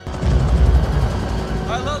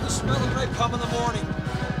I love the smell of napalm in the morning.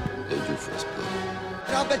 Hold your first blow.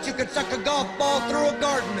 And I'll bet you could suck a golf ball through a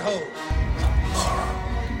garden hose.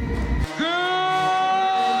 Good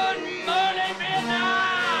morning,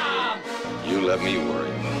 Vietnam! You let me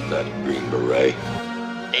worry about that Green Beret.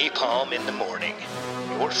 Napalm in the Morning,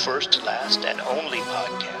 your first, last, and only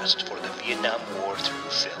podcast for the Vietnam War through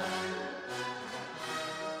film.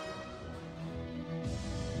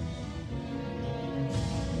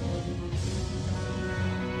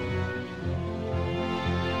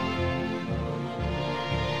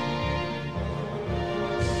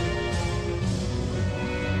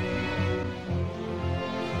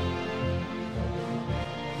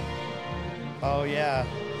 Oh, yeah.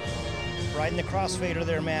 Riding the crossfader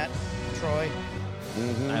there, Matt. Troy.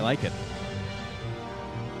 I like it.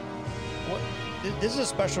 What? This is a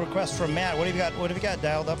special request from Matt. What have you got? What have you got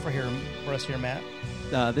dialed up for us here, Matt?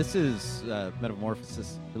 This is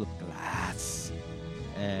Metamorphosis Philip Glass,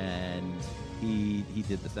 and he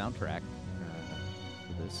did the soundtrack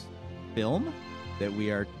for this film that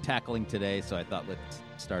we are tackling today. So I thought let's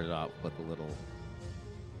start it off with a little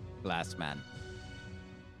Glass Man.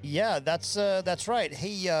 Yeah, that's right.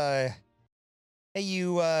 Hey,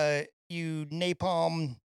 you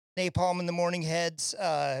napalm in the morning heads.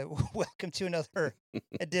 Welcome to another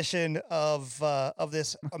edition of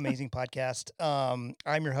this amazing podcast.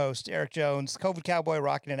 I'm your host, Eric Jones, COVID Cowboy,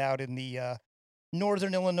 rocking it out in the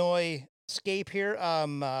Northern Illinois scape here.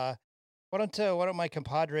 Why don't my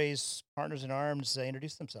compadres, partners in arms,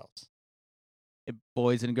 introduce themselves? Hey,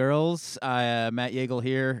 boys and girls, Matt Yeagle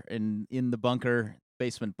here in the bunker.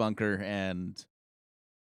 Basement bunker, and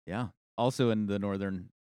yeah, also in the Northern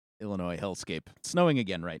Illinois hellscape. Snowing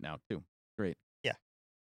again right now too. Great. Yeah.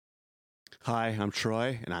 Hi, I'm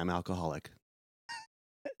Troy, and I'm alcoholic.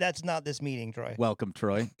 That's not this meeting, Troy. Welcome,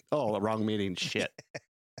 Troy. Oh, wrong meeting. Shit.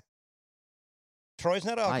 Troy's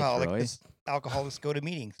not Hi, alcoholic. Troy. 'Cause alcoholics go to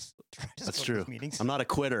meetings. Troy doesn't That's go to true. those meetings. I'm not a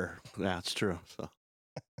quitter. Yeah, it's true.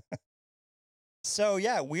 So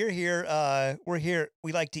yeah, we're here.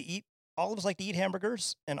 We like to eat. All of us like to eat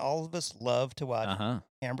hamburgers, and all of us love to watch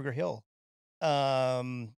Hamburger Hill.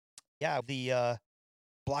 Yeah, the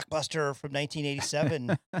blockbuster from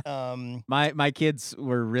 1987. My kids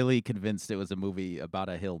were really convinced it was a movie about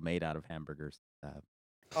a hill made out of hamburgers.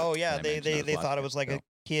 Oh yeah, I they mentioned it thought it last was like week,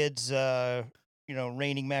 a kid's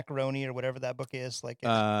raining macaroni or whatever that book is. Like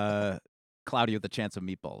Cloudy with a Chance of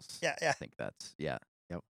Meatballs. Yeah. I think that's Yep.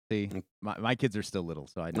 See, my kids are still little,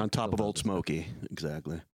 so I know. On top of Old Smoky.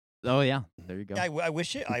 Exactly. Oh yeah, there you go. Yeah, I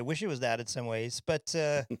wish it was that in some ways, but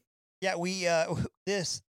yeah, we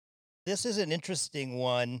this is an interesting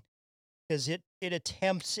one because it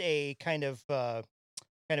attempts a kind of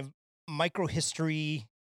micro history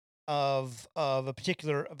of a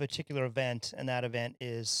particular event, and that event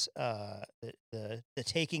is the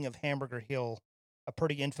taking of Hamburger Hill, a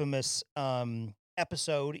pretty infamous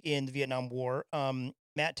episode in the Vietnam War.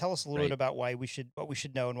 Matt, tell us a little bit about what we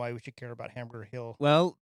should know and why we should care about Hamburger Hill.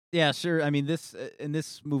 Well, yeah, sure. I mean, this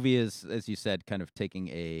movie is, as you said, kind of taking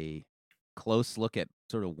a close look at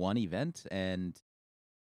sort of one event, and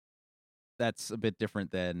that's a bit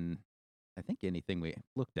different than I think anything we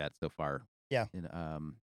looked at so far. Yeah.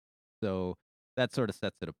 So that sort of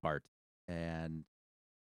sets it apart, and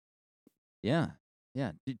yeah.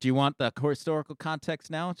 Do you want the historical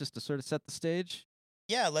context now, just to sort of set the stage?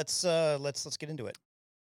 Yeah, let's get into it.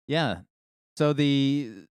 Yeah. So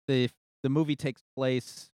the movie takes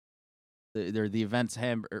place. The events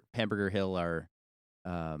Hamburger Hill are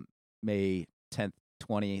May 10th,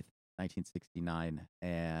 20th, 1969,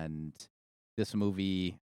 and this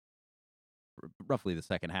movie, roughly the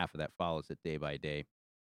second half of that, follows it day by day.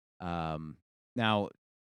 Now,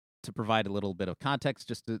 to provide a little bit of context,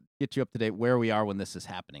 just to get you up to date where we are when this is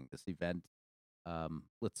happening, this event,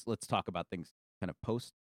 let's talk about things kind of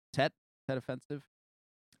post Tet offensive.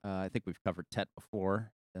 I think we've covered Tet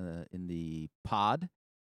before in the pod.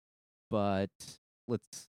 But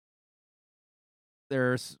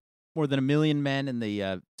there's more than 1 million men in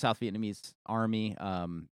the South Vietnamese army.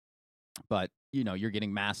 But, you're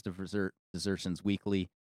getting massive desertions weekly.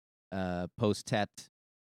 Post-Tet,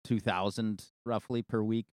 2,000 roughly per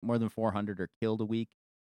week. More than 400 are killed a week.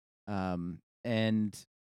 And,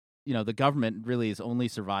 the government really is only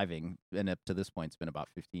surviving, and up to this point, it's been about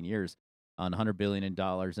 15 years, on $100 billion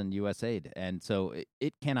in U.S. aid. And so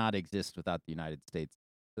it cannot exist without the United States.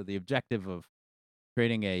 So the objective of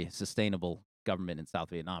creating a sustainable government in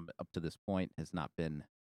South Vietnam up to this point has not been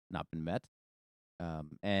met,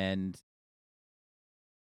 and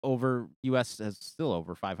U.S. has still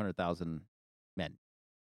over 500,000 men.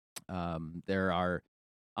 There are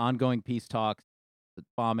ongoing peace talks.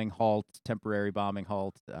 bombing halt, temporary bombing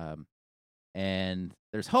halt, and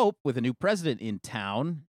there's hope with a new president in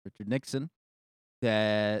town, Richard Nixon,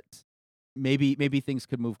 that maybe things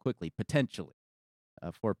could move quickly, potentially,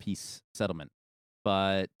 for peace settlement.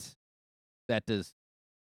 But that does,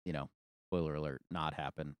 spoiler alert, not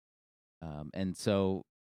happen. And so,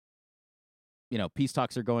 peace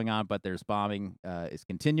talks are going on, but there's bombing is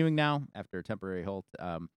continuing now after a temporary halt.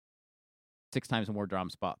 6 times more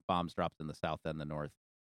bombs dropped in the south than the north.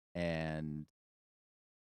 And,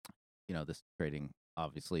 this is creating,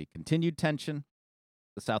 obviously, continued tension,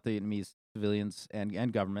 the South Vietnamese civilians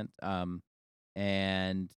and government.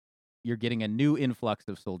 And you're getting a new influx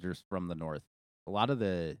of soldiers from the north. A lot of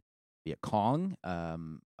the Viet Cong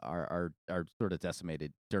are sort of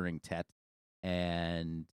decimated during Tet,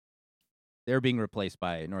 and they're being replaced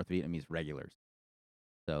by North Vietnamese regulars.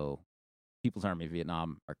 So People's Army of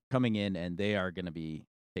Vietnam are coming in, and they are going to be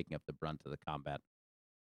taking up the brunt of the combat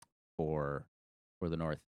for the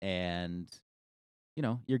North. And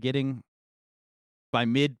you're getting by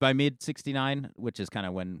mid 69, which is kind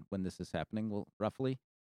of when this is happening, well, roughly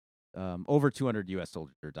over 200 U.S.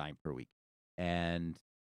 soldiers are dying per week. And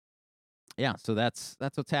yeah, so that's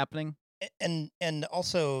what's happening. And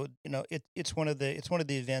also, it's one of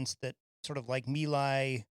the events that sort of like My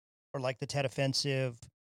Lai or like the Tet Offensive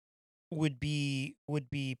would be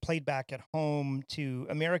played back at home to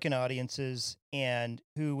American audiences, and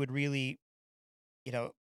who would really,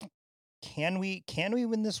 can we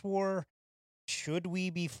win this war? Should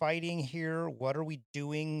we be fighting here? What are we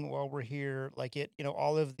doing while we're here? Like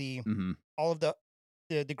all of the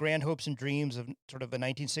grand hopes and dreams of sort of a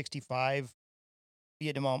 1965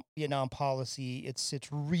 Vietnam policy. It's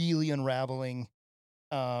really unraveling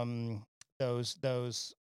those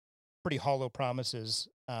pretty hollow promises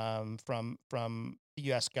from the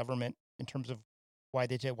U.S. government in terms of why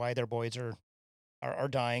their boys are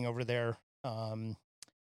dying over there.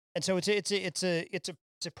 And so it's a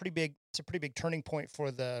pretty big turning point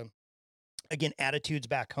for the, again, attitudes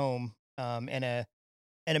back home, and a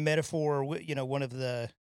metaphor. One of the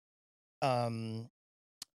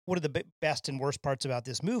best and worst parts about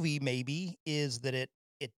this movie maybe is that it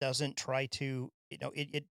doesn't try to,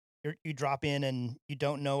 you drop in and you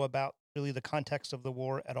don't know about really the context of the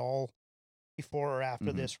war at all before or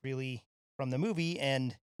after this, really, from the movie.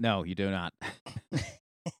 And no, you do not.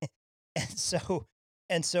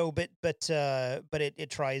 but it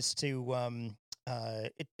tries to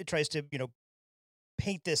it tries to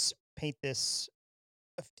paint this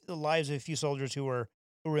the lives of a few soldiers who were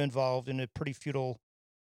involved in a pretty futile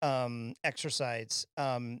exercise.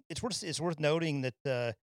 It's worth noting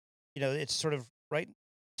that it's sort of right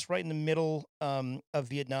in the middle of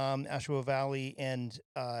Vietnam, Ashua Valley, and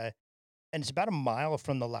it's about a mile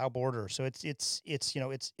from the Lao border, so it's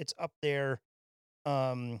up there,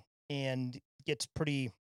 and gets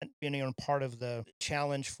pretty, part of the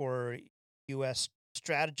challenge for U.S.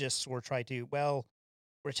 strategists were trying to, we're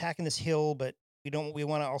attacking this hill, but we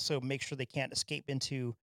want to also make sure they can't escape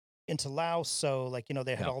into Laos. So they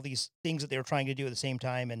had all these things that they were trying to do at the same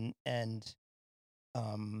time, and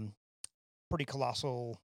pretty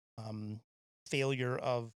colossal failure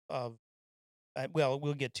of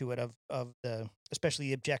we'll get to it, of the, especially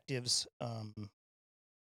the objectives.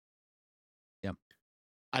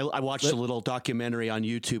 I watched a little documentary on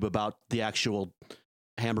YouTube about the actual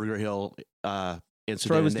Hamburger Hill incident.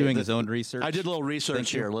 Troy was doing his own research. I did a little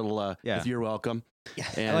research here, if you're welcome. Yeah.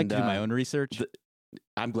 And, I like to do my own research.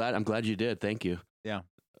 I'm glad you did. Thank you. Yeah.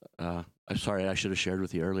 I'm sorry, I should have shared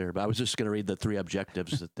with you earlier, but I was just going to read the 3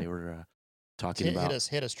 objectives that they were talking about.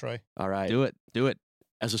 Hit us, Troy. All right. Do it.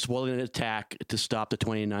 As a subordinate attack to stop the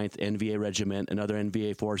 29th NVA Regiment and other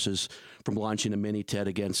NVA forces from launching a mini-Tet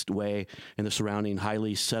against Hue and the surrounding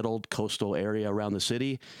highly settled coastal area around the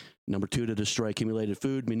city. Number 2, to destroy accumulated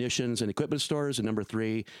food, munitions, and equipment stores. And number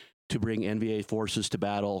 3, to bring NVA forces to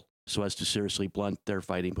battle so as to seriously blunt their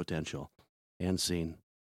fighting potential. And scene.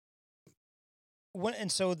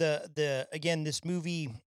 And so the again, this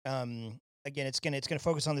movie, again, it's gonna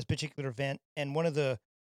focus on this particular event. And one of the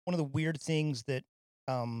weird things that,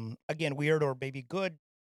 again, weird or maybe good,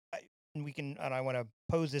 and I want to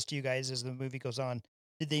pose this to you guys as the movie goes on.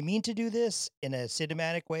 Did they mean to do this in a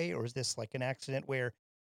cinematic way, or is this like an accident where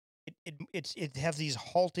it has these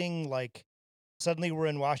halting, like, suddenly we're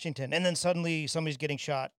in Washington, and then suddenly somebody's getting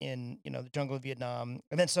shot in the jungle of Vietnam,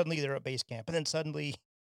 and then suddenly they're at base camp, and then suddenly,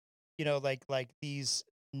 like these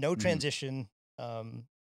no transition,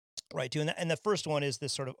 right to, and the first one is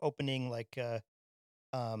this sort of opening, like,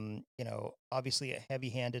 obviously a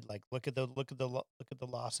heavy-handed, like, look at the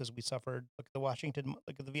losses we suffered, look at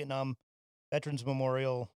the Vietnam Veterans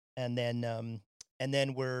Memorial, and then and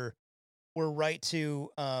then we're right to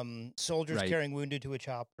soldiers Right. carrying wounded to a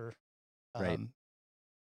chopper. Right.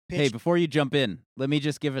 Hey, pitched- before you jump in, let me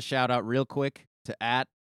just give a shout out real quick to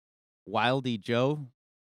 @Wildy Joe,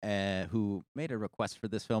 who made a request for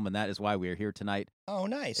this film, and that is why we are here tonight. oh,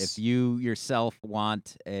 nice. If you yourself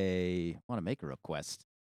want to make a request,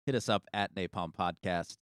 hit us up at Napalm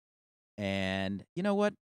Podcast. And you know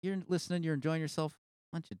what? You're listening, you're enjoying yourself.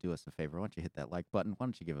 Why don't you do us a favor? Why don't you hit that like button? Why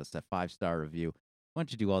don't you give us a 5-star review? Why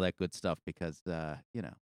don't you do all that good stuff? Because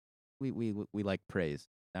we like praise.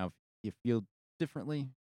 Now, if you feel differently,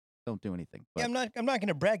 don't do anything. But Yeah, I'm not going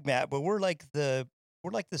to brag, Matt, but we're like the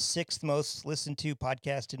 6th most listened to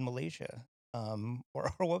podcast in Malaysia.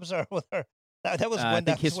 Or what was our that was I one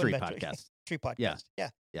think that was one History metric. Podcast. History podcast. Yeah.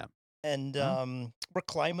 Yeah. And Huh? we're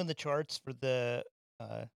climbing the charts for the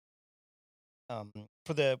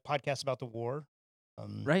podcast about the war.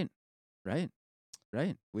 Right.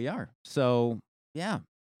 We are. So yeah,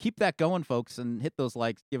 keep that going, folks, and hit those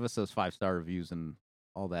likes. Give us those 5-star reviews and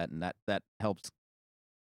all that, and that helps.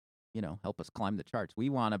 Help us climb the charts. We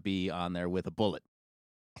want to be on there with a bullet.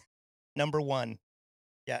 Number 1.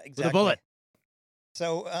 Yeah, exactly. With a bullet.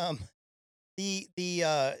 So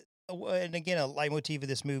and again, a leitmotif of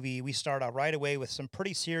this movie, we start out right away with some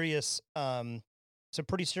pretty serious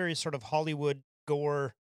sort of Hollywood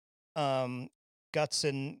gore, guts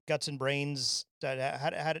and brains.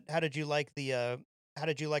 How did you like the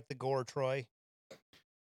gore, Troy?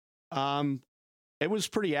 It was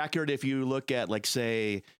pretty accurate if you look at, like,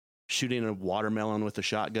 say, shooting a watermelon with a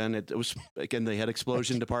shotgun. It was, again, the head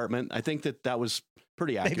explosion department. I think that was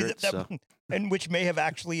pretty Maybe accurate. So and which may have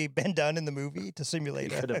actually been done in the movie to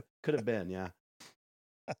simulate it. could have been, yeah.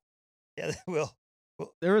 Yeah, well,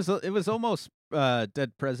 It was almost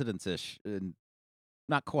Dead Presidents-ish, and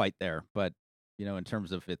not quite there, but in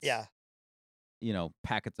terms of its yeah.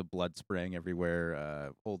 Packets of blood spraying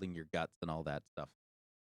everywhere, holding your guts and all that stuff.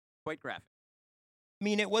 Quite graphic. I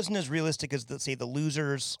mean, it wasn't as realistic as, say, The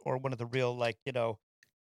Losers or one of the real,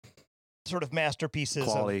 sort of masterpieces.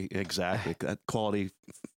 Quality, exactly. Quality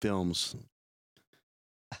films.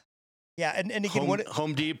 Yeah, and again,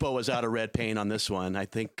 Home Depot was out of red paint on this one. I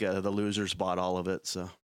think The Losers bought all of it. So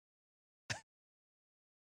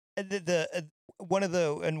one of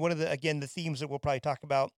the again, the themes that we'll probably talk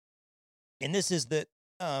about, and this is that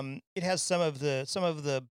it has some of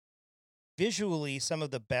the visually some of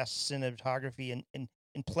the best cinematography in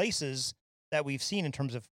places that we've seen in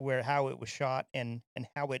terms of how it was shot and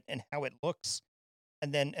how it looks,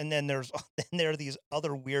 and then there are these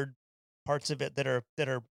other weird parts of it that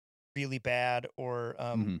are really bad or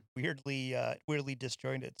weirdly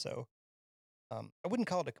disjointed. So I wouldn't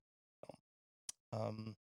call it a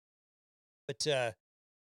film. But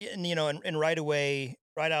and right away,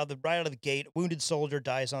 right out of the gate, a wounded soldier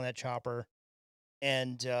dies on that chopper,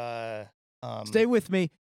 and Stay with me.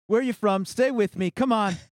 Where are you from? Stay with me. Come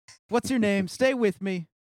on. What's your name? Stay with me.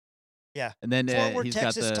 Yeah. And then Fort Worth, he's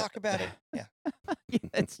Texas, got the talk about it. Yeah.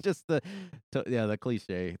 it's just the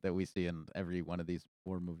cliche that we see in every one of these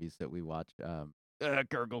war movies that we watch.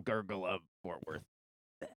 Gurgle of Fort Worth.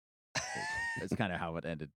 That's kind of how it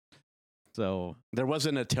ended. So there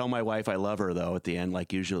wasn't a "tell my wife I love her" though at the end,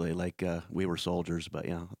 like usually, like we were soldiers. But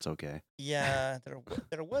yeah, it's okay. Yeah,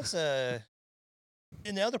 there was a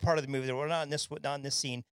in the other part of the movie. There were not in this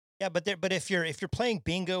scene. Yeah, but if you're playing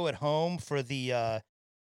bingo at home for the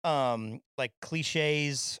like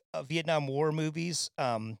cliches of Vietnam War movies,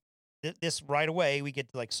 this right away we get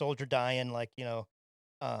to, like, soldier dying, like,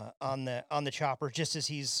 on the chopper just as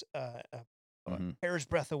he's a hair's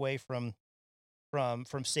breadth away from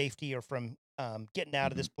safety or from getting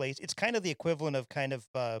out of this place. It's kind of the equivalent of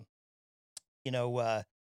the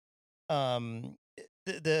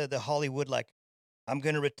Hollywood, like,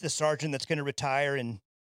 the sergeant that's gonna retire in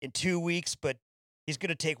 2 weeks, but he's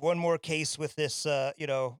gonna take one more case with this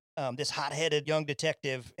this hot-headed young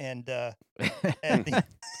detective and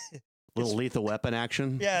Little Lethal Weapon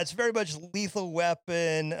action. yeah, it's very much Lethal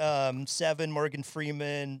Weapon, Seven, Morgan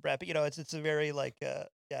Freeman, Brad Pitt. It's a very we'll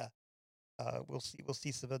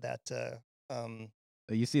see some of that.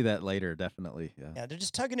 you see that later, definitely. Yeah, they're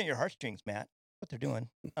just tugging at your heartstrings, Matt. What they're doing.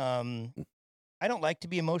 I don't like to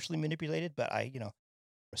be emotionally manipulated, but I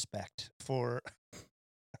respect for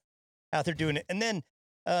how they're doing it. And then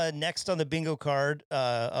next on the bingo card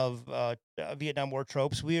of Vietnam War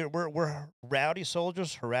tropes, we're rowdy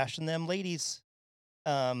soldiers harassing them ladies,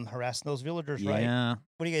 harassing those villagers. Right? Yeah.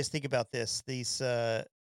 What do you guys think about this?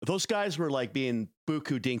 Those guys were like being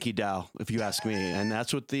buku dinky dow, if you ask me, and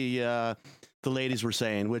that's what the ladies were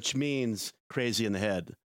saying, which means crazy in the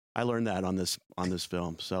head. I learned that on this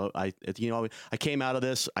film. So I came out of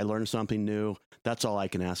this. I learned something new. That's all I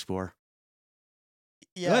can ask for.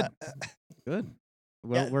 Yeah. Good.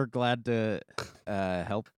 Well, Yeah. we're glad to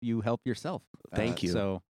help yourself. Thank you.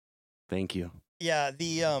 So Thank you. Yeah,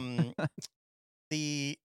 the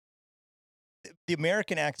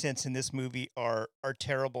American accents in this movie are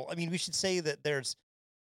terrible. I mean, we should say that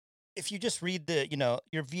if you just read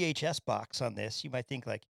your VHS box on this, you might think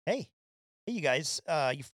like, hey, you guys,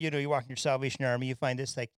 you walk in your Salvation Army, you find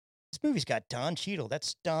this this movie's got Don Cheadle.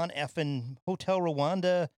 That's Don effing Hotel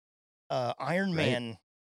Rwanda, Iron Right.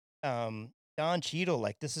 Man, Don Cheadle.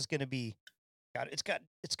 Like this is gonna be,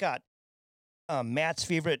 it's got Matt's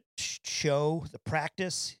favorite show, The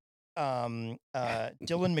Practice. Dylan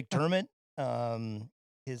McDermott.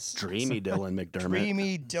 His Dreamy Dylan McDermott.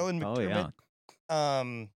 Dreamy Dylan oh McDermott.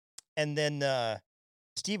 yeah. And then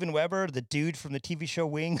Steven Weber, the dude from the TV show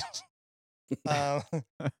Wings. And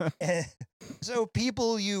so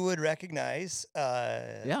people you would recognize,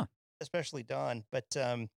 Yeah. especially Don. But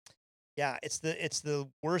yeah, it's the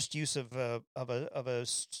worst use of a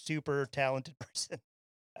super talented person.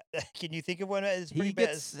 Can you think of one? It's pretty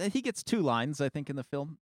bad. He gets 2 lines, I think, in the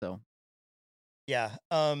film. So Yeah.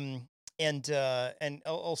 And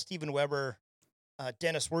old Steven Weber,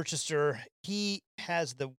 Dennis Worcester, he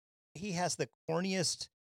has the corniest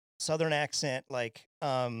Southern accent. Like,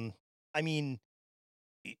 I mean,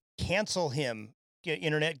 cancel him.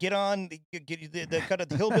 Internet, get on the kind of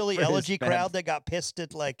the hillbilly For his elegy bad- crowd that got pissed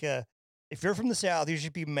at like, if you're from the South, you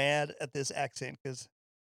should be mad at this accent because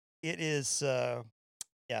it is,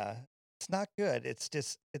 yeah, it's not good. It's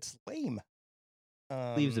just it's lame.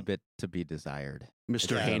 leaves a bit to be desired.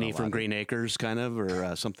 Mr. Yeah. Haney from Green Acres, kind of,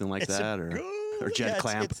 or something like It's a that, or good- Jed yeah,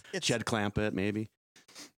 Clamp, it's Jed Clampett, maybe.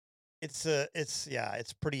 it's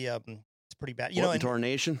pretty bad. Welcome And to our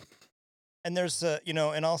nation. and there's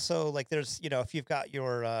and also like there's if you've got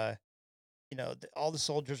your all the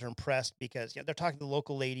soldiers are impressed because they're talking to the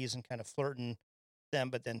local ladies and kind of flirting them,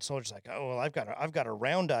 but then soldiers like, oh well, I've got a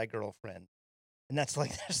round eye girlfriend, and that's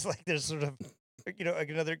like there's sort of like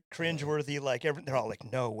another cringeworthy like they're all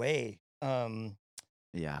like, no way.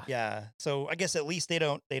 Yeah. Yeah, so I guess at least they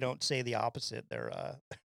don't say the opposite. They're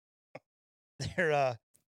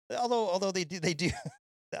although they do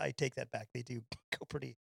I take that back. They do get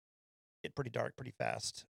pretty dark pretty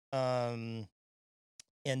fast. And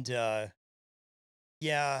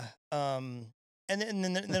yeah, and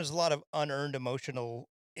then there's a lot of unearned emotional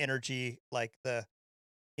energy, like the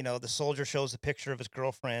soldier shows a picture of his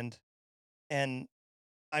girlfriend, and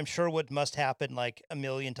I'm sure what must happen like a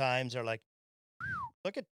million times are like,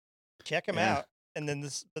 check him Yeah. out, and then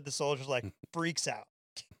the soldier's like freaks out,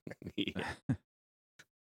 Yeah.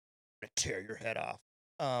 tear your head off.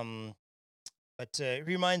 But it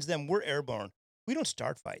reminds them we're airborne. We don't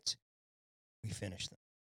start fights. We finish them.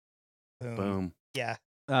 Boom. Boom. Yeah.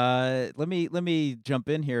 Let me jump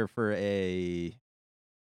in here for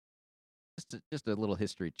just a little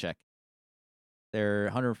history check. They're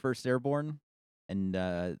 101st Airborne, and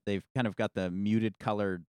they've kind of got the muted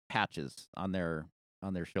colored patches on their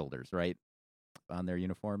shoulders, right, on their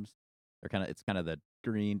uniforms. It's kind of the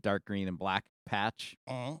green, dark green, and black patch.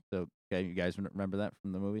 Uh-huh. So, okay, you guys remember that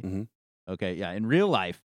from the movie? Mhm. Okay, yeah. In real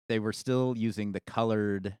life, they were still using the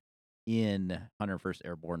colored in 101st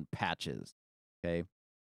Airborne patches. Okay,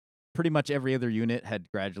 pretty much every other unit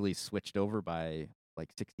had gradually switched over by like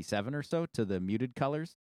 67 or so to the muted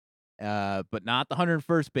colors. But not the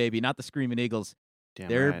 101st, baby, not the Screaming Eagles. Damn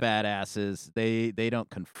They're right. badasses. They don't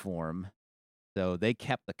conform. So they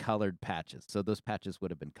kept the colored patches. So those patches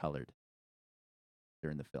would have been colored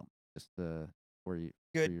during the film. Just for you.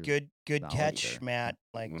 Good knowledge catch, there. Matt.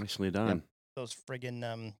 Like Nicely done. those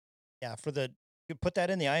friggin' yeah, you put that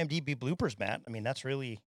in the IMDb bloopers, Matt. I mean, that's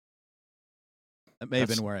really That may have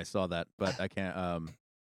That's- been where I saw that, but I can't.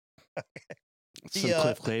 Some The,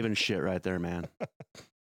 Cliff Clavin shit right there, man.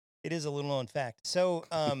 it is a little known fact. So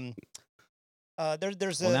there's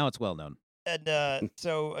Well, a now it's well known. and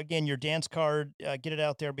so again, your dance card, get it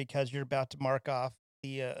out there because you're about to mark off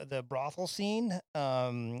the brothel scene.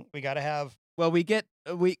 We got to have Well, we get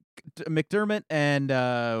McDermott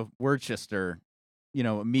and Worcester,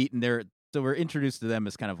 meet, and so we're introduced to them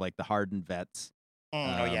as kind of like the hardened vets.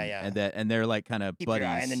 oh yeah, and they're like kind of keep buddies. your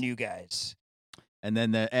eye on the new guys. And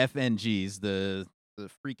then the FNGs, the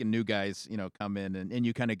freaking new guys, come in and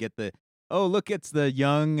you kind of get oh, look, it's the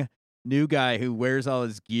young new guy who wears all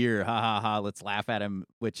his gear. Ha ha ha. Let's laugh at him,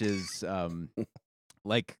 which is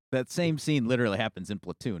like that same scene literally happens in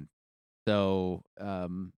Platoon. So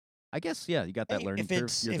I guess, yeah, you got that Hey, learning if curve.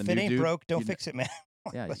 it's You're if the it new ain't dude, broke, don't you kn- fix it, man.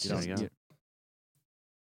 Yeah, Let's you don't- just- you-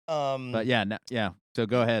 but yeah, So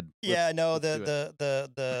go ahead. Yeah, no, let's do it.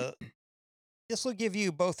 the this will give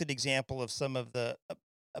you both an example of some of the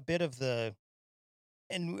a bit of the,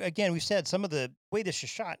 and again we've said some of the way this is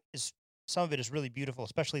shot is some of it is really beautiful,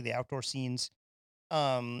 especially the outdoor scenes.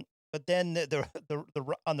 But then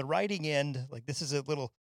on the writing end, like this is a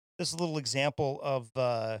little example of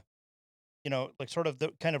like sort of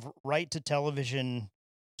the kind of straight to television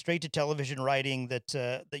writing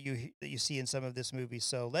that you see in some of this movie.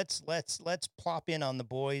 So let's plop in on The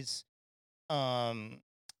Boys,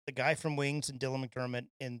 the guy from Wings and Dylan McDermott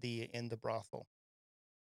in the brothel.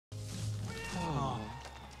 Oh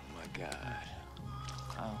my God.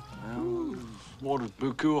 Oh, well, water's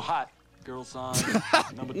buku hot. Girls on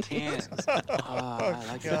number 10. I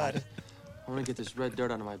like God. that. I want to get this red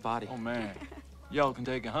dirt out of my body. Oh, man. Y'all can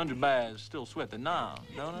take 100 baths, still sweat the nom,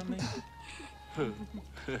 know what I mean?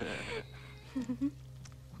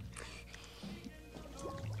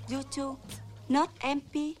 You two, not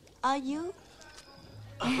MP, are you?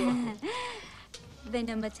 They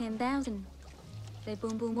number 10,000. They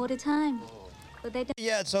boom boom all the time. But they don't.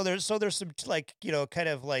 Yeah, so there's some like kind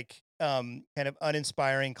of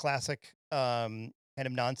uninspiring classic kind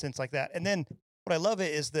of nonsense like that. And then what I love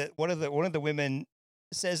it is that one of the women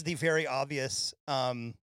says the very obvious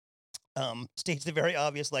states the very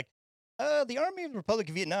obvious, like the Army of the Republic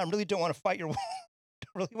of Vietnam really don't want to fight your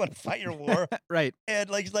war. Right. And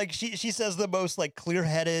like she says the most like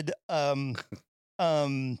clear-headed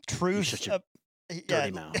truth. Such a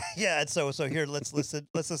dirty mouth. Yeah, and so here let's listen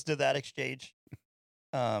to that exchange.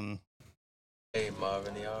 Hey,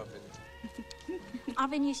 Marvin the Arvin.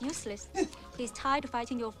 Arvin is useless. He's tired of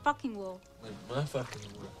fighting your fucking war. My fucking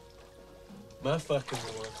war. My fucking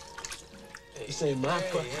war. Hey, you say my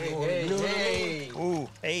fucking war. You know what I mean? Ooh,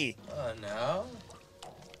 hey. Now.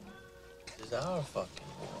 This is our fucking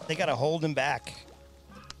war. They gotta hold him back.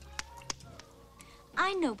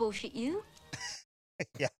 I know bullshit you.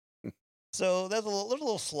 Yeah. So there's a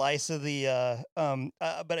little slice of the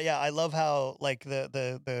but yeah, I love how like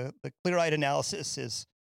the clear-eyed analysis is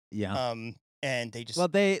and they just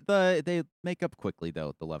they make up quickly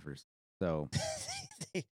though, the lovers. So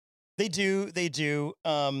they do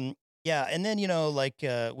yeah, and then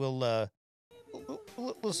we'll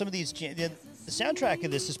some of these the soundtrack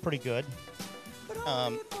of this is pretty good.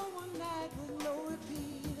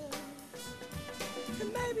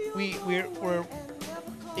 We're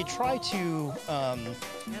they try to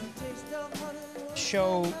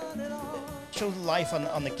show life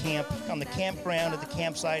on the campground, at the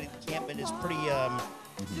campsite. The encampment is pretty I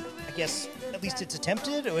guess at least it's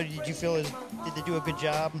attempted. Or did you feel did they do a good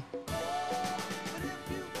job?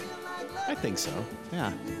 I think so.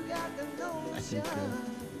 Yeah. I think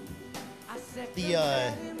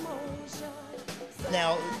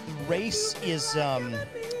now race is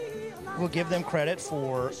we'll give them credit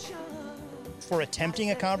for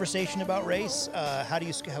attempting a conversation about race.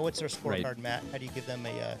 What's their scorecard, Right. Matt? How do you give them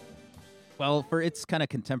a well, for its kind of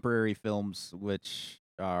contemporary films, which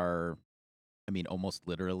are, I mean, almost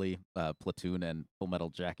literally Platoon and Full Metal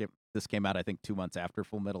Jacket. This came out, I think, 2 months after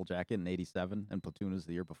Full Metal Jacket in '87, and Platoon was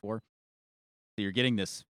the year before. So you're getting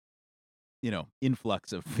this,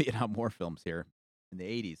 influx of Vietnam War films here in the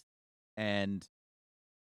 '80s, and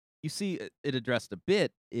you see it addressed a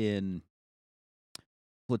bit in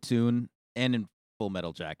Platoon and in Full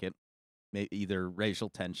Metal Jacket, either racial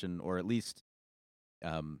tension or at least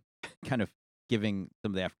kind of giving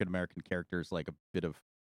some of the African American characters like a bit of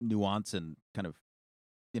nuance and kind of,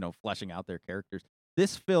 fleshing out their characters.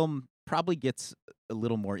 This film probably gets a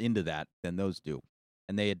little more into that than those do.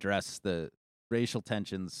 And they address the racial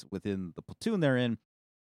tensions within the platoon they're in,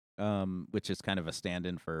 which is kind of a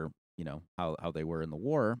stand-in for, how they were in the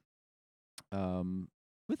war,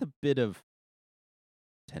 with a bit of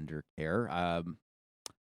tender care.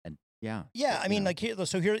 And yeah. Yeah, I mean,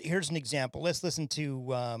 here's an example. Let's listen to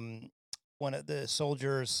one of the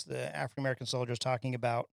soldiers, the African American soldiers, talking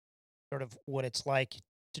about sort of what it's like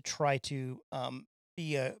to try to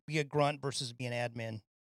be a grunt versus be an admin.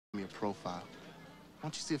 Me a profile. Why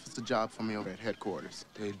don't you see if it's a job for me over at headquarters?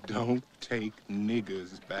 They don't take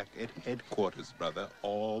niggers back at headquarters, brother.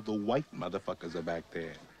 All the white motherfuckers are back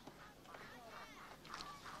there.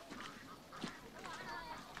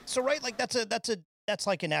 So right, like that's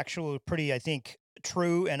like an actual pretty, I think,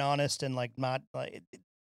 true and honest and like not.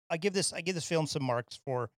 I give this film some marks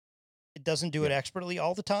for. It doesn't do it expertly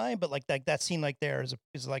all the time, but like that scene like there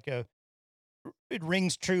is like it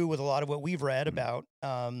rings true with a lot of what we've read about.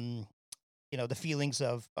 The feelings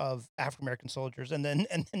of African American soldiers, and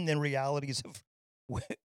then realities of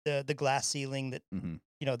the glass ceiling that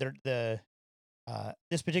they're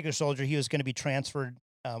this particular soldier, he was going to be transferred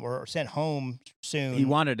or sent home soon. He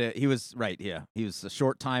wanted to. He was right. Yeah, he was a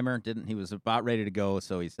short timer. He was about ready to go.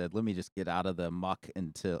 So he said, "Let me just get out of the muck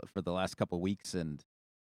for the last couple of weeks." And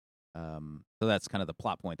so that's kind of the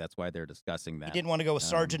plot point. That's why they're discussing that. He didn't want to go with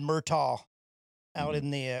Sergeant Murtaugh out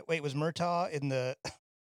in the. Wait, was Murtaugh in the?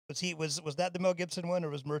 Was that the Mel Gibson one, or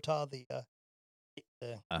was Murtaugh the?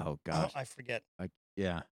 Oh gosh, I forget.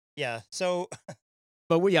 Yeah. Yeah. So.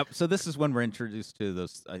 But so this is when we're introduced to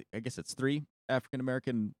those. I guess it's 3 African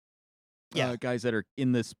American guys that are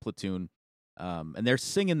in this platoon, and they're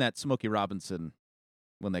singing that Smokey Robinson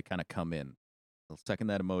when they kind of come in. They'll Second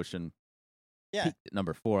That Emotion. Yeah. Peaked at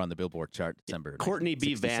number 4 on the Billboard chart, December. Courtney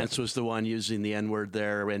B. Vance was the one using the N-word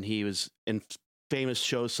there, and he was in famous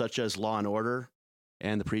shows such as Law and Order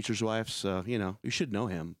and The Preacher's Wife. So you should know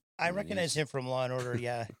him. I recognize him from Law and Order.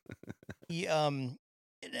 Yeah, he and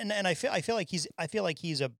I feel like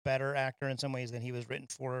he's a better actor in some ways than he was written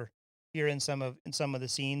for here in some of the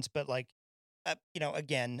scenes. But like,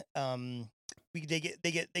 again, they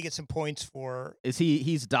get some points for. Is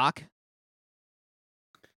he's Doc?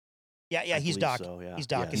 Yeah, he's Doc. So, yeah. He's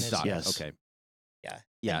Doc in this. Doc. Yes. Okay. Yeah.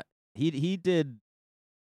 Yeah. He did.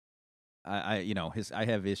 I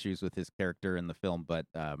have issues with his character in the film, but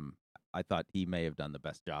I thought he may have done the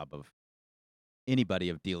best job of anybody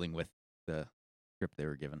of dealing with the script they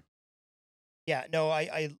were given. Yeah, no,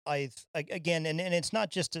 I again, and it's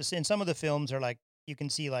not just in some of the films are like you can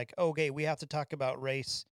see like, okay, we have to talk about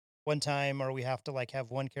race one time, or we have to like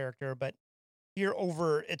have one character, but here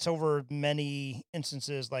it's over many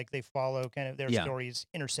instances, like they follow kind of their stories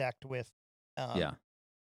intersect with.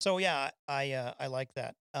 So yeah, I like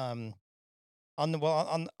that. On the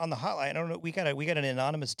hotline, I don't know. We got an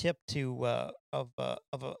anonymous tip of a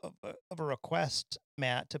request,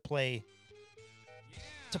 Matt, to play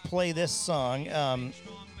this song.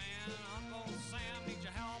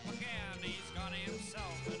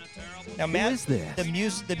 Now, Matt, who is this?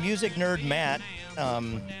 The music nerd, Matt.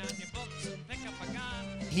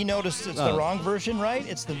 He noticed it's the wrong version, right?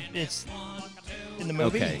 It's in the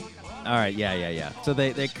movie. Okay. All right. Yeah. So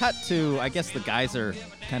they cut to, I guess the guys are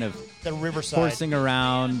kind of the riverside, horsing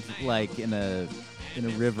around like in a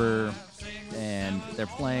river, and they're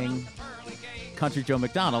playing Country Joe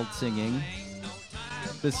McDonald singing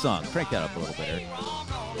this song. Crank that up a little bit, Eric.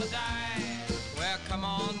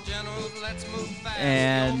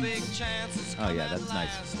 And oh yeah, that's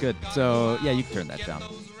nice. Good. So yeah, you can turn that down.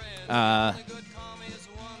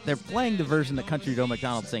 They're playing the version that Country Joe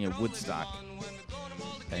McDonald sang at Woodstock.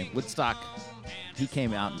 Okay, Woodstock. He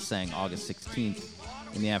came out and sang August 16th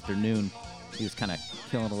in the afternoon. He was kind of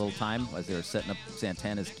killing a little time as they were setting up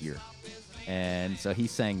Santana's gear, and so he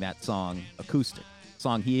sang that song acoustic.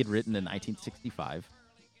 Song he had written in 1965.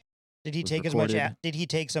 Did he take Did he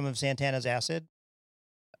take some of Santana's acid?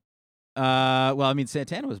 Well, I mean,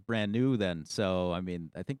 Santana was brand new then, so I mean,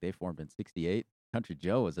 I think they formed in '68. Country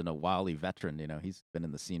Joe is a wily veteran. He's been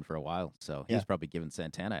in the scene for a while, so he was probably giving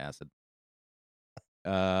Santana acid.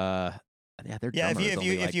 Yeah, their drummer is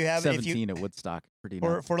only like 17 at Woodstock. Pretty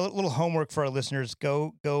for a little homework for our listeners,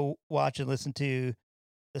 go watch and listen to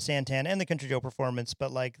the Santana and the Country Joe performance.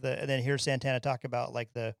 But like and then hear Santana talk about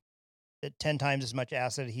like the 10 times as much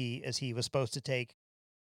acid as he was supposed to take,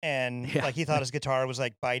 and like he thought his guitar was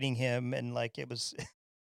like biting him, and like it was.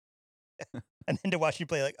 And then to watch you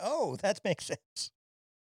play, like, oh, that makes sense.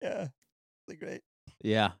 Yeah, really great.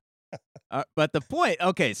 Yeah, but the point.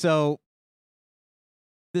 Okay, so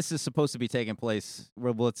this is supposed to be taking place.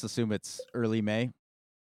 Well, let's assume it's early May,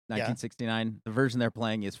 1969. Yeah. The version they're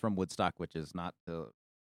playing is from Woodstock, which is not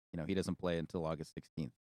he doesn't play until August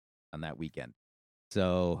 16th on that weekend.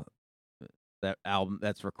 So that album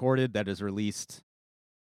that's recorded, that is released,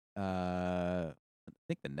 I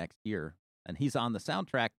think the next year, and he's on the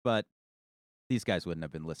soundtrack, but. These guys wouldn't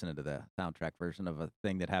have been listening to the soundtrack version of a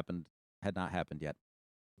thing that had not happened yet.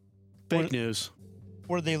 Fake news.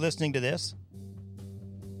 Were they listening to this?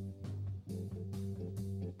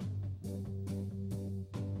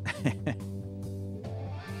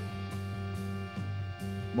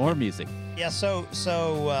 More music. Yeah. So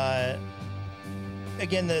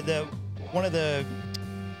again, the one of the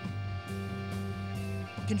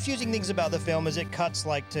confusing things about the film is it cuts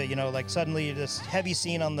like to like suddenly this heavy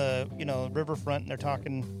scene on the riverfront, and they're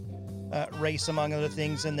talking race among other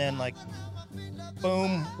things, and then like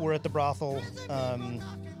boom, we're at the brothel.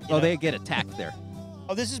 They get attacked there.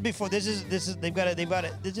 Oh, this is before. This is they've got it.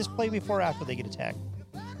 They just play before or after they get attacked.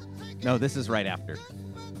 No, this is right after.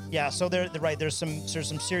 Yeah, so they're right. There's some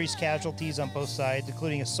serious casualties on both sides,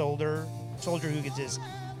 including a soldier who gets his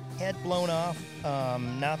head blown off.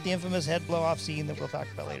 Not the infamous head blow off scene that we'll talk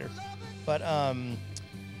about later, but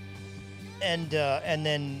and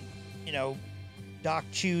then Doc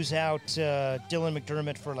chews out Dylan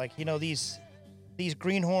McDermott for these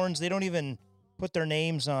greenhorns. They don't even put their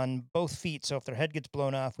names on both feet, so if their head gets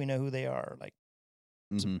blown off, we know who they are.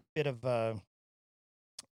 It's a bit of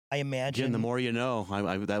I imagine. Again, the more you know, I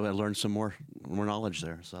learned some more knowledge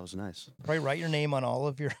there, so that was nice. Probably write your name on all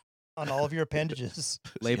of your appendages.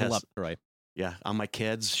 Label up, Troy. Yeah, on my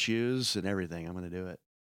kids' shoes and everything. I'm going to do it.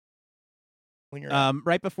 When you're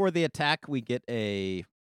right before the attack, we get a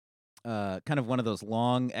kind of one of those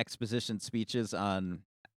long exposition speeches on.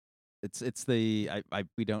 It's the I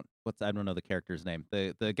don't know the character's name.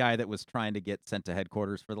 The guy that was trying to get sent to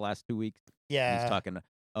headquarters for the last 2 weeks. Yeah, he's talking.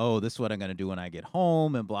 Oh, this is what I'm going to do when I get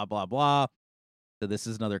home, and blah blah blah. So this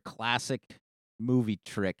is another classic movie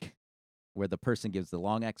trick where the person gives the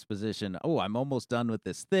long exposition. Oh, I'm almost done with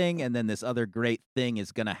this thing, and then this other great thing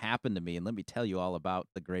is going to happen to me, and let me tell you all about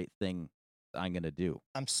the great thing I'm going to do.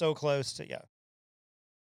 I'm so close to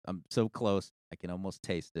I'm so close. I can almost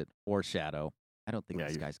taste it. Foreshadow. I don't think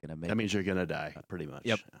this guy's going to make it. That means you're going to die, pretty much.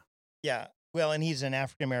 Yep. Yeah. Well, and he's an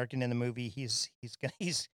African American in the movie. He's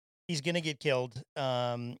gonna get killed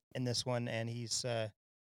in this one, and he's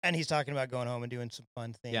talking about going home and doing some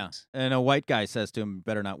fun things. Yeah. And a white guy says to him,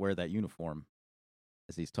 "Better not wear that uniform,"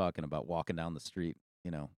 as he's talking about walking down the street,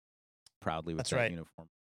 proudly with that uniform.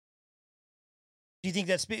 Do you think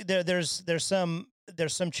that's there's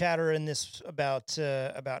some chatter in this about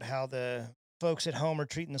how the folks at home are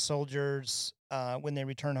treating the soldiers when they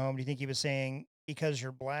return home? Do you think he was saying because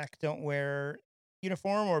you're black don't wear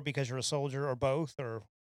uniform, or because you're a soldier, or both, or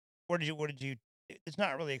what did you? It's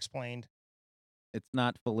not really explained. It's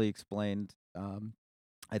not fully explained.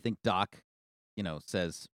 I think Doc,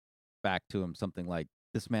 says back to him something like,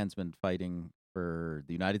 "This man's been fighting for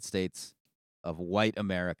the United States of white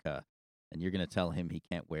America, and you're going to tell him he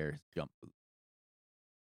can't wear his jump boots."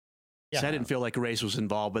 Yeah, so I didn't feel like race was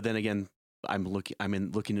involved, but then again, I'm looking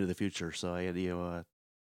into the future, so I had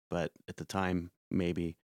but at the time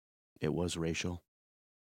maybe it was racial.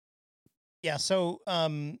 Yeah. So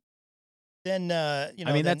then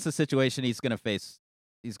that's the situation he's going to face.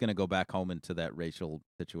 He's going to go back home into that racial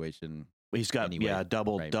situation. He's got anyway,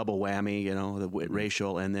 double whammy, the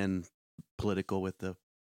racial and then political with the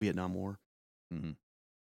Vietnam War. Mm-hmm.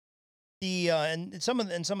 And some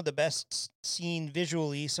of the best scene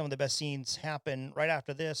visually, some of the best scenes happen right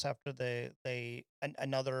after this, after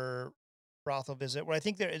another brothel visit, where I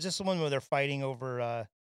think is this the one where they're fighting over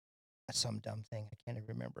some dumb thing I can't even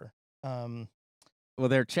remember. Well,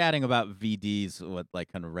 they're chatting about VDs,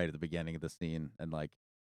 kind of right at the beginning of the scene, and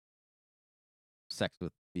sex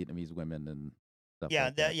with Vietnamese women and stuff. Yeah,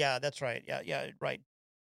 like that. Yeah, that's right. Yeah, right.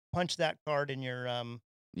 Punch that card in your on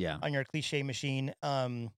your cliche machine.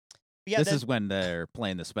 This is when they're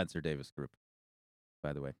playing the Spencer Davis Group,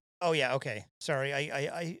 by the way. Oh yeah, okay. Sorry,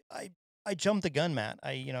 I jumped the gun, Matt.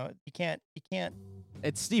 You can't.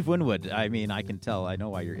 It's Steve Winwood. I mean, I can tell. I know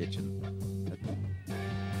why you're itching.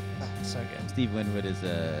 So good. Steve Winwood is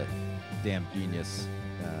a damn genius,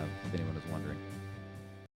 if anyone was wondering.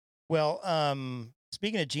 Well,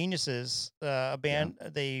 speaking of geniuses, a band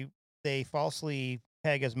they falsely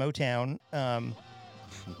peg as Motown.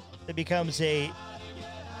 It becomes a.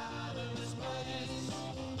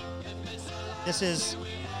 This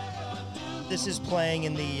is playing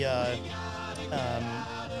in the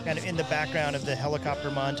kind of in the background of the helicopter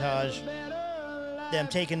montage. Them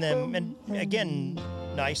taking them, and again,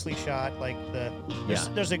 nicely shot.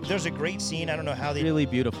 There's a great scene. I don't know how they really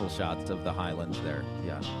beautiful shots of the Highlands there.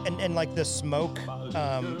 Yeah, and the smoke,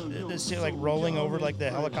 rolling over the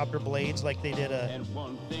helicopter blades, like they did a.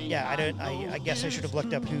 Yeah, I guess I should have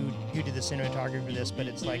looked up who did the cinematography for this, but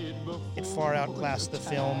it's it far outclassed the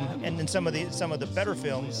film, and then some of the better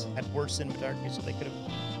films had worse cinematography, so they could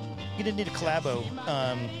have. You didn't need a collabo.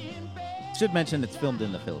 Should mention it's filmed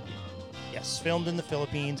in the Philippines. Yes, filmed in the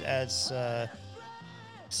Philippines as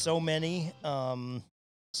so many from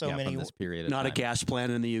this period. Not a gas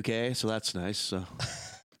plant in the UK, so that's nice. So.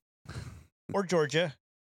 Or Georgia.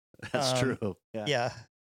 That's true. Yeah.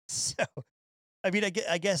 So, I mean,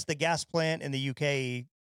 I guess the gas plant in the UK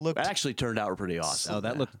looked. That actually turned out pretty awesome. Oh,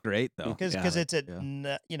 that looked great though. Because it's at kind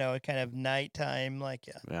of nighttime,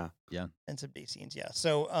 Yeah. And some day scenes, yeah.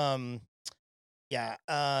 So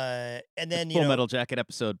and then Full Metal Jacket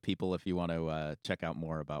episode, people, if you want to check out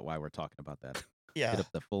more about why we're talking about that. Yeah. Hit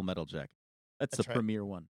up the Full Metal Jacket. That's the premiere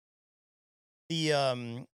one.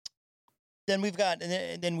 The then we've got,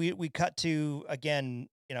 and then we cut to, again,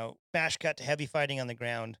 smash cut to heavy fighting on the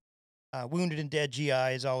ground, wounded and dead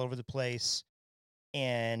GIs all over the place,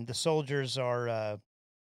 and the soldiers are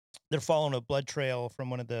they're following a blood trail from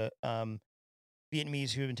one of the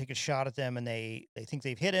Vietnamese who have been taking a shot at them, and they think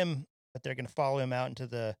they've hit him, but they're going to follow him out into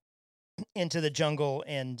the jungle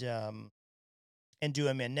and do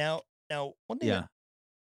him in. Now one thing. Yeah.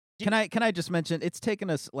 Can I just mention, it's taken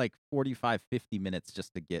us like 45, 50 minutes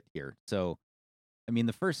just to get here. So, I mean,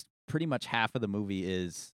 the first pretty much half of the movie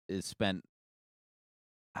is spent,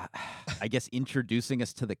 I guess, introducing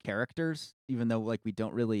us to the characters, even though like we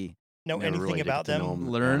don't really know Never anything really get about to know them. 'em.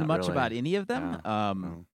 learn Yeah, much really. about any of them.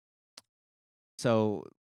 No. So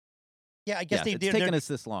Yeah, I guess yes, it's taken us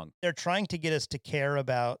this long. they're trying to get us to care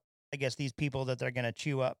about, I guess, these people that they're going to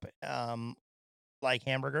chew up, like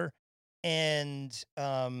Hamburger. And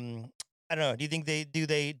I don't know. Do you think do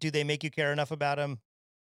they make you care enough about him?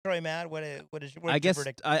 Troy, Matt, what is I your guess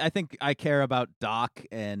verdict? I think I care about Doc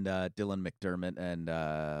and Dylan McDermott and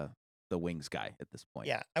the Wings guy at this point.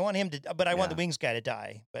 Yeah, I want him to, but I want the Yeah. Wings guy to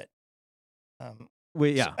die. But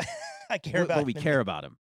Yeah. I care about but we him in care the- about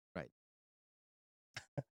him. Right.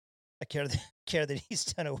 I care that he's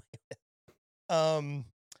done away with.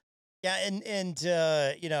 Yeah, and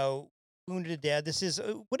you know, Wounded Dad. This is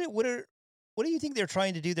what do you think they're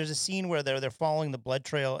trying to do? There's a scene where they're following the blood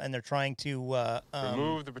trail and they're trying to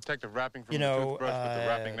Remove the protective wrapping from you the know, toothbrush. Put the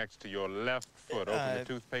wrapping next to your left foot. Open the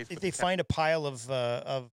toothpaste. If put they the find a pile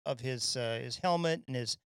of his helmet and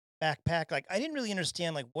his backpack. Like I didn't really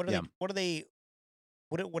understand. Like what do they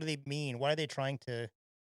mean? Why are they trying to?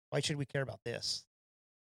 Why should we care about this?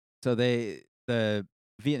 So the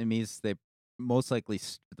Vietnamese, they most likely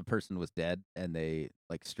the person was dead and they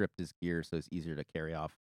like stripped his gear so it's easier to carry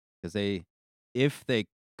off, because if they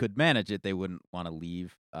could manage it, they wouldn't want to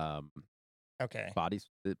leave Okay. bodies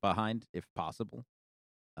behind if possible.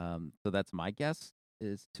 So that's my guess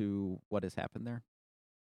as to what has happened there.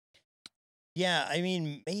 Yeah, I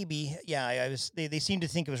mean, maybe. Yeah, I was. They seemed to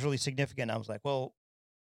think it was really significant. I was like, well,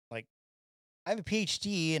 like, I have a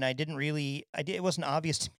PhD, and I didn't really. It wasn't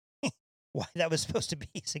obvious to me why that was supposed to be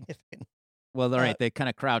significant. Well, all right, they kind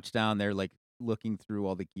of crouch down. They're like looking through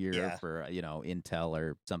all the gear Yeah. for intel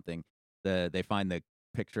or something. They find the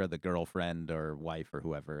picture of the girlfriend or wife or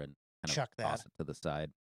whoever and kind Chuck of toss that. it to the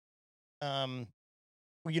side.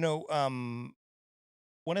 You know,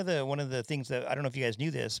 one of the things that I don't know if you guys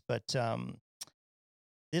knew this, but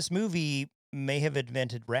this movie may have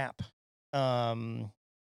invented rap. In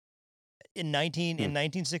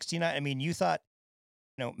 1969. I mean, you thought,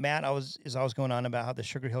 you know, Matt, I was going on about how the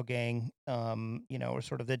Sugar Hill Gang, you know, were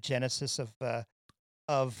sort of the genesis of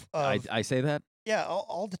I say that. yeah,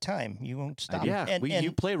 all the time. You won't stop. Yeah, and,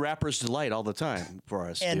 you play Rapper's Delight all the time for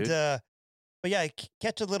us, and dude. but yeah,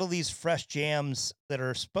 catch a little of these fresh jams that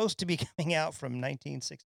are supposed to be coming out from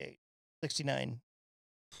 1968, 69.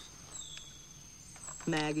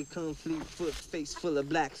 Maggie come Fleetfoot, face full of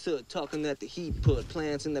black soot, talking that the heat put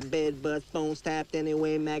plants in the bed, but phones tapped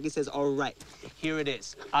anyway. Maggie says, all right, here it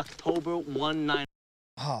is, October 19.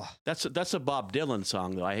 Oh, That's a Bob Dylan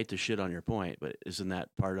song, though. I hate to shit on your point, but isn't that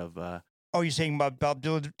part of oh, you're saying Bob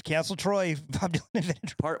Dylan cancel Troy? Bob Dylan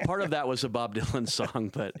invented part of that was a Bob Dylan song?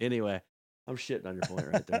 But anyway, I'm shitting on your point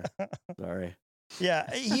right there. Sorry. Yeah,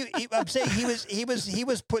 I'm saying he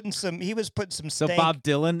was putting some So stank. Bob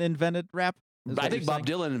Dylan invented rap. Is I what think you're Bob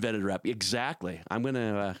saying? Dylan invented rap. Exactly. I'm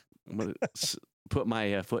gonna put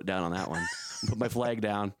my foot down on that one. Put my flag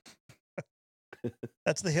down.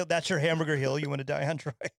 That's the hill. That's your hamburger hill you want to die on,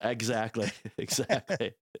 Troy. Exactly.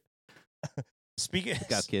 Speaking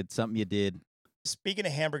Look out, kid. Something you did. Speaking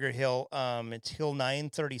of Hamburger Hill, it's Hill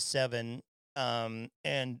 937,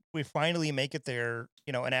 and we finally make it there.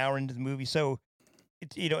 You know, an hour into the movie. So,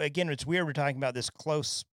 you know, again, it's weird. We're talking about this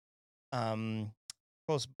close.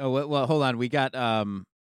 Oh well, hold on. We got I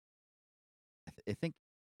think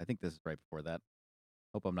this is right before that.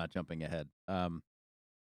 Hope I'm not jumping ahead.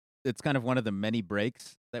 It's kind of one of the many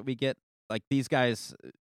breaks that we get. Like these guys,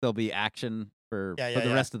 there'll be action for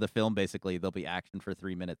the rest of the film. Basically, there'll be action for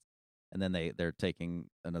 3 minutes, and then they're taking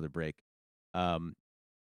another break.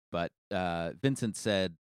 But Vincent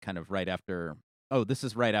said kind of right after. Oh, this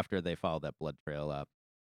is right after they followed that blood trail up.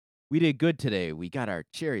 We did good today. We got our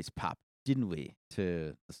cherries popped, didn't we?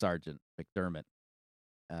 To the Sergeant McDermott.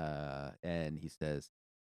 And he says,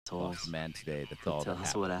 "Lost a man today. That's all that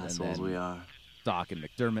That's what happened." And assholes then we are. Doc and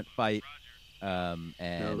McDermott fight. No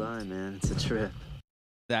And lie, man. It's a trip.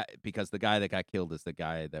 that because the guy that got killed is the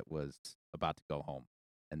guy that was about to go home.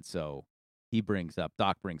 And so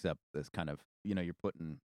Doc brings up this kind of, you know, you're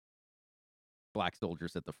putting black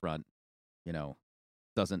soldiers at the front, you know,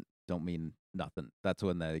 don't mean nothing. That's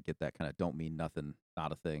when they get that kind of don't mean nothing,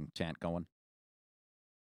 not a thing chant going.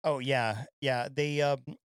 Oh yeah, yeah. They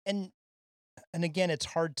and again, it's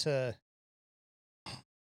hard to.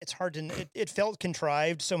 It felt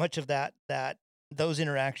contrived. So much of that those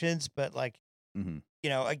interactions, but like, Mm-hmm. you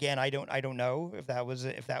know, again, I don't know if that was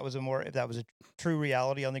a true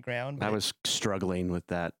reality on the ground. I But was struggling with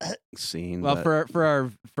that scene. Well, but for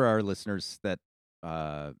our listeners that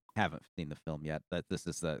haven't seen the film yet, that this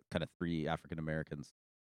is the kind of 3 African Americans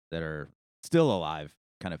that are still alive,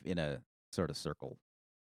 kind of in a sort of circle,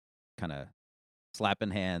 kind of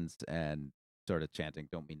slapping hands and sort of chanting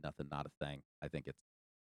 "Don't mean nothing, not a thing." I think it's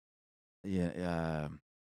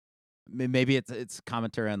maybe it's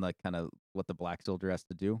commentary on like kind of what the black soldier has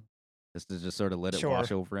to do, is to just sort of let it Sure.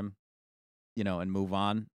 wash over him, you know, and move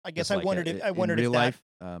on. I guess just I like wondered in if real that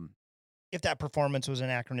life. if that performance was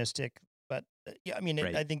anachronistic. But yeah, I mean,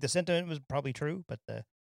 Right. I think the sentiment was probably true. But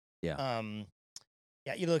Yeah.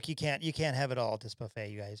 yeah, you can't have it all at this buffet,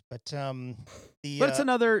 you guys. But But it's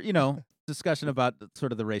another, you know, discussion about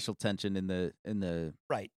sort of the racial tension in the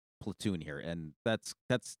right. platoon here, and that's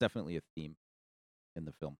definitely a theme in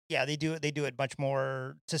the film. Yeah, they do it much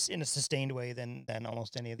more just in a sustained way than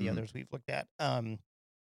almost any of the Mhm. others we've looked at.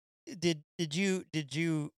 Did you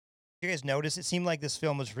guys notice it seemed like this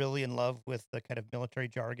film was really in love with the kind of military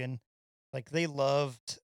jargon? Like they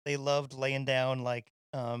loved laying down like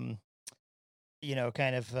you know,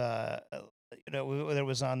 kind of you know, whether it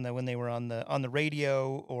was when they were on the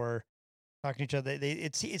radio or talking to each other,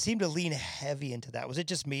 it seemed to lean heavy into that. Was it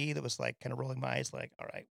just me that was like kind of rolling my eyes like, all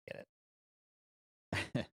right, get it?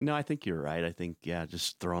 no, I think you're right. I think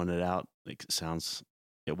just throwing it out like it sounds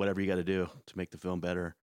whatever you got to do to make the film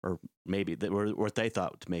better, or maybe what they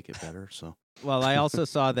thought to make it better. So Well, I also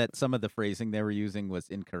saw that some of the phrasing they were using was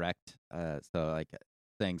incorrect. So like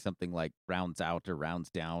saying something like rounds out or rounds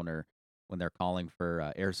down, or when they're calling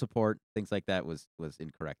for air support, things like that was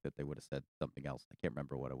incorrect. That they would have said something else. I can't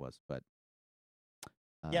remember what it was, but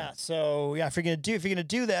Yeah. So yeah, if you're gonna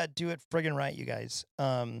do that, do it friggin' right, you guys.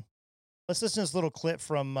 Let's listen to this little clip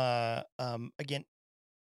from again.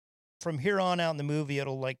 From here on out in the movie,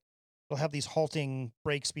 it'll have these halting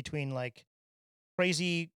breaks between like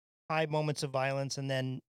crazy high moments of violence and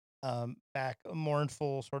then back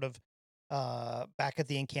mournful sort of back at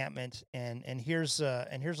the encampment. And here's a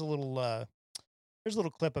little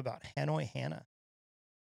clip about Hanoi Hannah.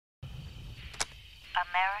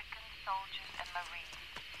 American soldiers and Marines,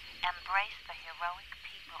 embrace the heroic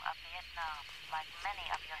people of Vietnam like many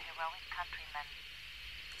of your heroic countrymen.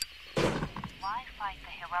 Why fight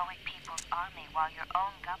the heroic People's Army while your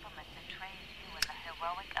own government betrays you and the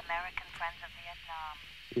heroic American friends of Vietnam?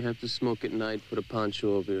 You have to smoke at night, put a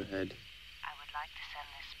poncho over your head. I would like to send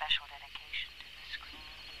this special dedication to the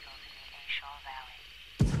screaming eagles in the A Shaw Valley.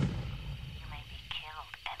 You may be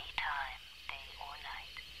killed any time, day or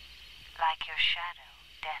night. Like your shadow,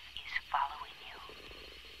 death is following you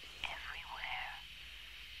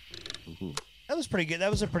everywhere. That was pretty good.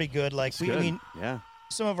 That was a pretty good I mean, yeah.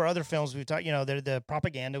 Some of our other films we've talked, you know, the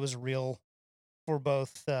propaganda was real for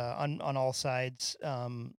both on all sides,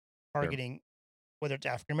 targeting whether it's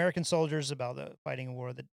African American soldiers about the fighting a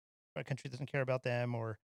war that our country doesn't care about them,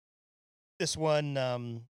 or this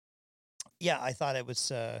one. Yeah, I thought it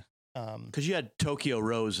was because you had Tokyo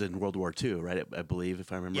Rose in World War II, right? I believe,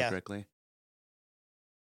 if I remember correctly.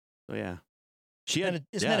 So yeah, isn't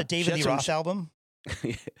that a David Lee Roth album? I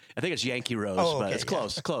think it's Yankee Rose, Oh, but okay, it's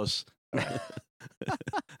close. Close.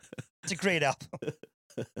 It's a great album.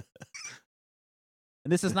 and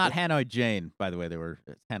this is not Hanoi Jane, by the way.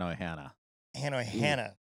 It's Hanoi Hannah. Hanoi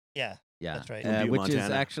Hannah. Yeah, Yeah, that's right. which is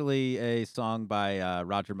Montana. actually a song by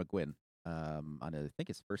Roger McGuinn on I think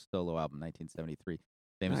his first solo album, 1973,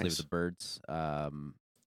 famously Nice. with the Byrds.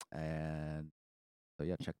 And so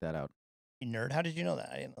yeah, check that out. You nerd. How did you know that?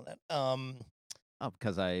 I didn't know that. Oh,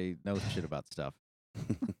 because I know shit about stuff.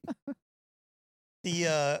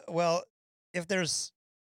 Well, if there's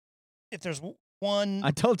one,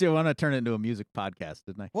 I told you I want to turn it into a music podcast,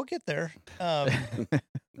 didn't I? we'll get there.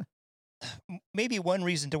 Maybe one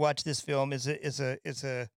reason to watch this film is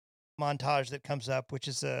a montage that comes up, which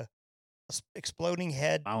is a exploding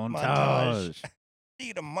head montage.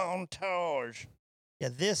 Need a montage. Yeah,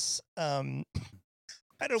 this I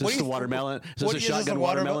don't Is know. this the watermelon? Is this a shotgun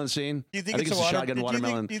watermelon scene? Do you think I it's think a it's a shotgun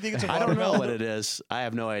watermelon. Do you think it's a I don't know watermelon? what it is. I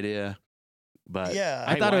have no idea. But Yeah.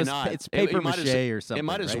 I thought why it was not? it's paper might mache as- or something. It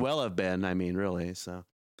might as right? well have been. I mean, really. So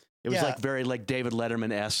it was Yeah. like very like David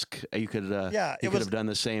Letterman esque. You could Yeah, you it could was- have done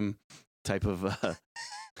the same type of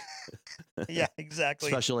Yeah, exactly.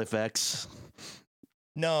 special effects.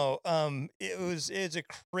 No, it's a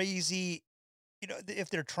crazy, you know, if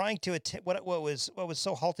they're trying to attempt what was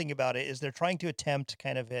so halting about it is they're trying to attempt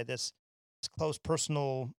kind of this close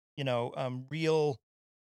personal, you know, real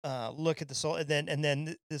look at the soul, and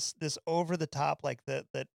then this over the top like that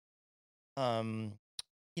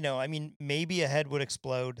I mean, maybe a head would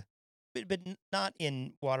explode, but not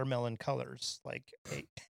in watermelon colors. Like,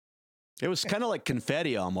 It was kind of like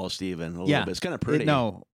confetti almost, even a little Yeah. bit. It's kind of pretty.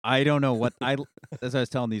 No, I don't know what as I was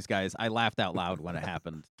telling these guys, I laughed out loud when it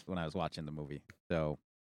happened when I was watching the movie. So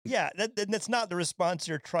yeah, that's not the response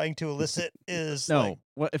you're trying to elicit. Is no, like,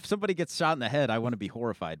 well, if somebody gets shot in the head, I want to be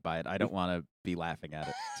horrified by it. I don't want to be laughing at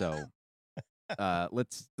it. So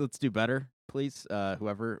let's do better, please.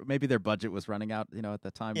 Whoever, maybe their budget was running out, at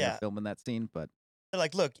the time Yeah. they're filming that scene, but they're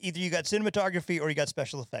like, look, either you got cinematography or you got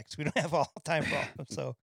special effects. We don't have all time for all of them.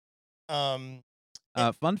 So,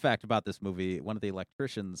 fun fact about this movie: one of the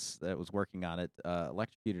electricians that was working on it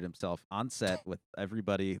electrocuted himself on set with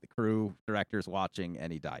everybody, the crew, directors watching,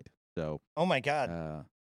 and he died. So, oh my God.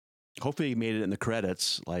 Hopefully, he made it in the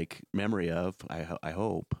credits, like memory of. I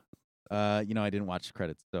hope. I didn't watch the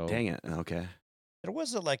credits, so Dang it. Okay. There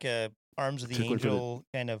was a Arms of the Took one for the- Angel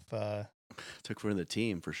kind of. Took for the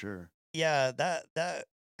team for sure. Yeah, God,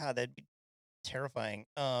 that'd be terrifying.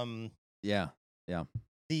 yeah.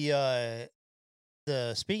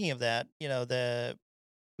 The speaking of that,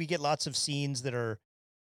 we get lots of scenes that are.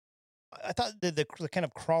 I thought the kind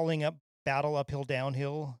of crawling up battle uphill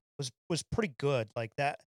downhill was pretty good. Like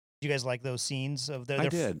that. Do you guys like those scenes of I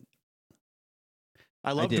did.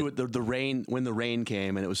 I loved the rain when the rain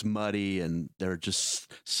came and it was muddy and they're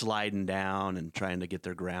just sliding down and trying to get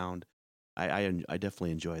their ground. I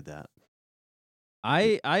definitely enjoyed that.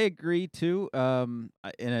 I agree too.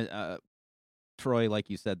 Troy, like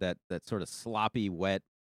you said, that sort of sloppy, wet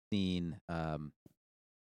scene, to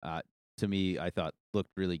me, I thought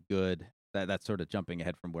looked really good. That's sort of jumping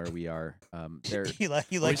ahead from where we are. You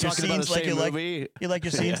like your scenes like you like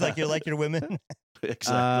your scenes like you like your women.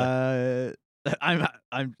 Exactly. I'm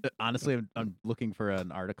honestly I'm looking for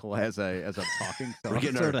an article as I'm talking. So We're I'm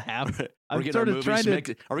getting sort our- of half. We're I'm getting sort our of trying movies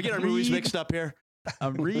to. Are we getting our movies read- mixed up here?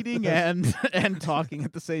 I'm reading and talking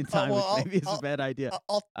at the same time, well, which maybe is a bad idea.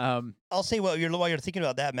 I'll say while you're thinking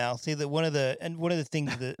about that, Mal. See that one of the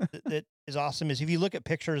things that is awesome is if you look at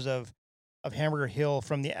pictures of Hamburger Hill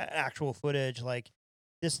from the actual footage, like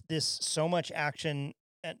this so much action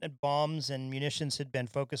and bombs and munitions had been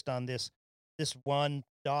focused on this one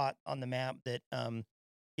dot on the map that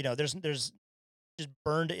there's just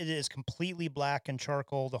burned. It is completely black and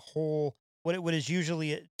charcoal. The whole what is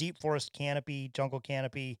usually a deep forest canopy, jungle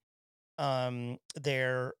canopy,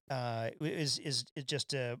 there is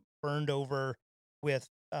just burned over with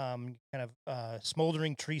kind of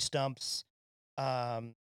smoldering tree stumps,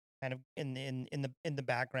 kind of in the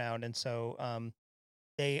background, and so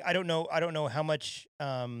I don't know how much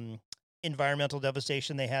environmental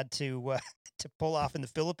devastation they had to pull off in the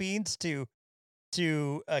Philippines to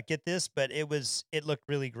get this, but it looked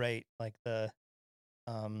really great. Like the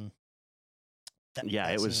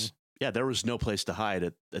it was. scene. Yeah, there was no place to hide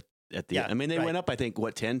at the. Yeah, I mean, they right. went up. I think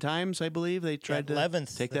 10 times. I believe they tried to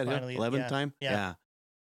 11th take that hill. finally, 11th yeah, time. yeah.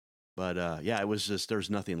 But it was just there's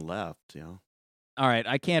nothing left. All right,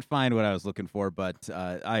 I can't find what I was looking for, but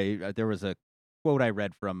there was a quote I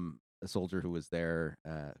read from a soldier who was there,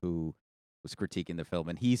 who was critiquing the film,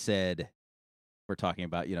 and he said, "We're talking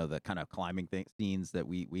about the kind of climbing scenes that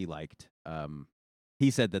we liked." He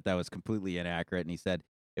said that was completely inaccurate, and he said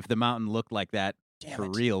if the mountain looked like that for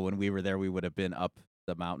real when we were there, we would have been up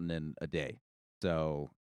the mountain in a day. So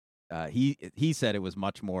he said it was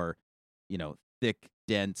much more, thick,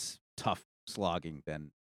 dense, tough slogging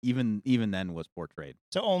than even then was portrayed.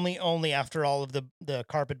 So only after all of the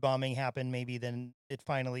carpet bombing happened, maybe then it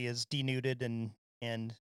finally is denuded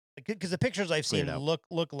and because the pictures I've seen look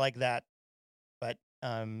like that, but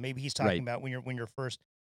maybe he's talking about when you're first.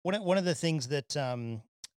 One of the things that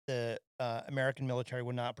the American military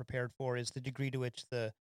were not prepared for is the degree to which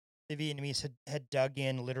the Vietnamese had dug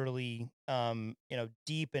in literally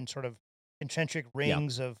deep and sort of concentric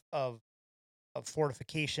rings of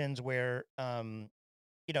fortifications where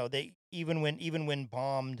they even when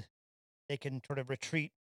bombed, they can sort of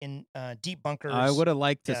retreat in deep bunkers. I would have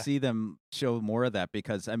liked to see them show more of that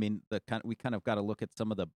because I mean we kind of got to look at some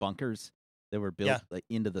of the bunkers that were built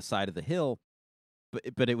into the side of the hill,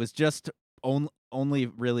 but it was just only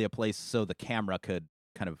really a place so the camera could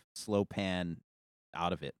kind of slow pan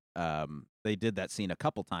out of it. They did that scene a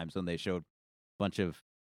couple times when they showed a bunch of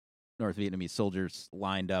North Vietnamese soldiers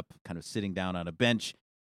lined up, kind of sitting down on a bench,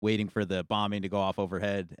 waiting for the bombing to go off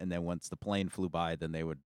overhead, and then once the plane flew by, then they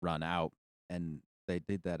would run out. And they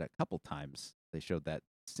did that a couple times. They showed that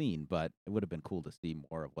scene, but it would have been cool to see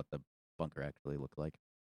more of what the bunker actually looked like.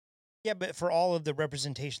 Yeah, but for all of the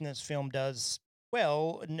representation this film does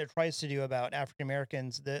well, and it tries to do about African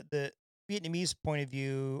Americans, the Vietnamese point of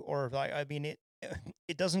view, or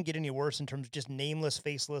it doesn't get any worse in terms of just nameless,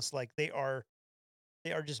 faceless. Like they are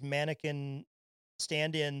just mannequin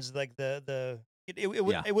stand-ins. Like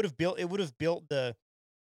it would have built the.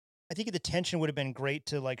 I think the tension would have been great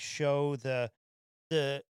to like show the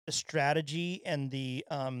strategy and the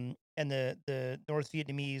North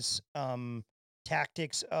Vietnamese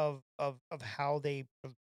tactics of how they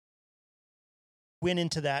went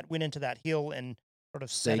into that hill and sort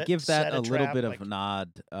of They give that a little bit of a nod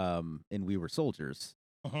in We Were Soldiers.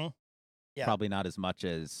 Yeah. Probably not as much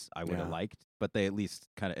as I would have liked, but they at least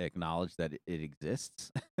kind of acknowledge that it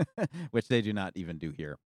exists, which they do not even do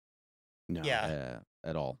here. No.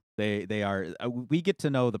 At all. They are. We get to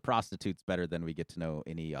know the prostitutes better than we get to know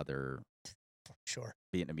any other. Sure.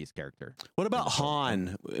 Vietnamese character. What about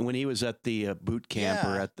Han when he was at the boot camp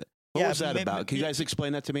or at the? What was that about? Can you guys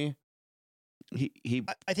explain that to me? I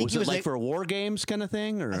think was it like for war games kind of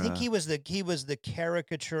thing, or I think he was the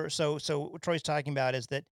caricature. So what Troy's talking about is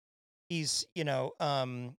that he's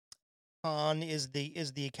Han is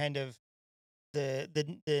the kind of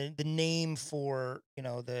the name for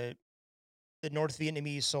the North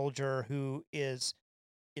Vietnamese soldier who is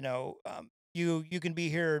you can be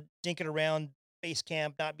here dinking around base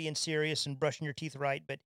camp, not being serious and brushing your teeth right,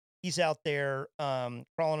 but he's out there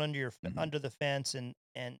crawling under the fence and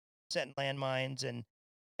setting landmines and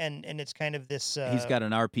it's kind of this. He's got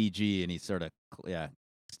an RPG and he's sort of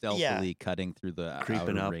stealthily cutting through the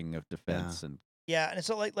creeping outer up ring of defense and. Yeah, and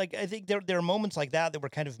so like I think there are moments like that were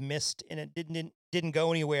kind of missed and it didn't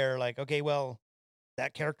go anywhere. Like, okay, well,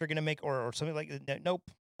 that character gonna make or something like that. Nope.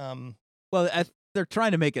 Well, they're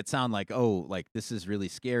trying to make it sound like, oh, like this is really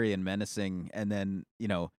scary and menacing, and then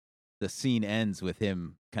the scene ends with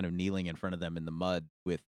him kind of kneeling in front of them in the mud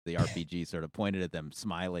with the RPG sort of pointed at them,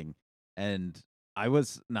 smiling, and I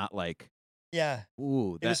was not like,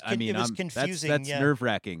 ooh, that, it was confusing. That's nerve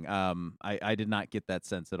wracking. I did not get that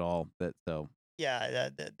sense at all. Yeah,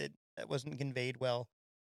 that wasn't conveyed well.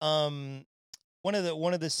 One of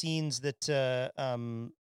the scenes that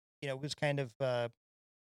was kind of I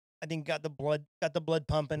think got the blood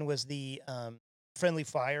pumping was the friendly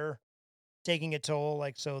fire taking a toll.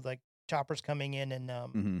 Like choppers coming in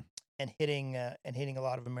and hitting a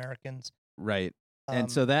lot of Americans. Right.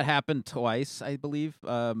 And so that happened twice, I believe,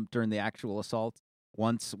 during the actual assault.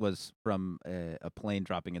 Once was from a plane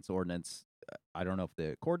dropping its ordnance. I don't know if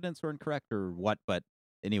the coordinates were incorrect or what, but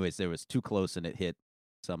anyways, there was too close and it hit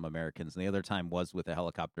some Americans. And the other time was with a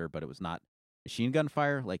helicopter, but it was not machine gun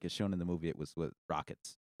fire like is shown in the movie. It was with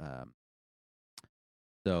rockets.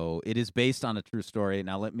 So it is based on a true story.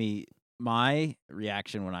 Now, my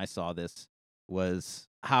reaction when I saw this was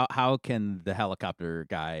how can the helicopter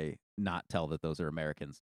guy not tell that those are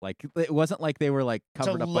Americans? Like it wasn't like they were like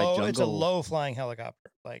covered up by jungle. It's a low flying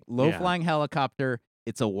helicopter, like flying helicopter.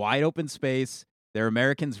 It's a wide open space. There are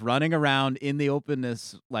Americans running around in the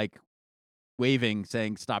openness, like waving,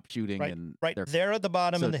 saying "Stop shooting!" And they're at the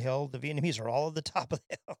bottom of the hill. The Vietnamese are all at the top of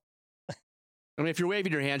the hill. I mean, if you're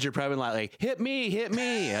waving your hands, you're probably like, "Hit me, hit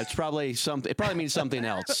me." That's probably something. It probably means something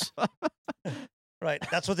else. Right.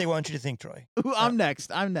 That's what they want you to think, Troy. Ooh, I'm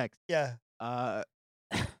next. Yeah.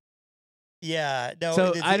 Yeah. No.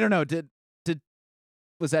 So I don't know.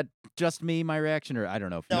 Was that just me, my reaction, or I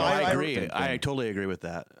don't know? If I agree. I totally agree with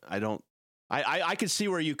that. I could see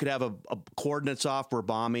where you could have a coordinates off for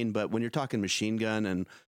bombing, but when you're talking machine gun and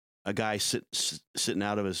a guy sitting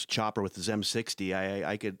out of his chopper with his M60,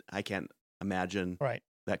 I can't imagine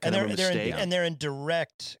that kind of a mistake. They're in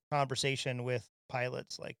direct conversation with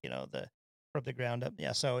pilots, like from the ground up.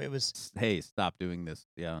 Yeah. So it was. Hey, stop doing this.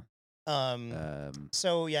 Yeah.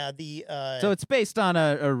 So yeah, so it's based on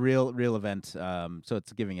a real event. So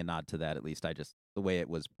it's giving a nod to that at least. The way it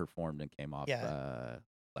was performed and came off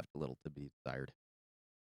left a little to be desired.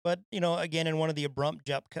 But again, in one of the abrupt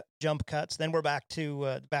jump cuts, then we're back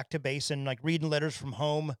to base and like reading letters from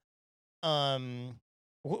home. One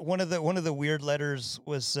of the weird letters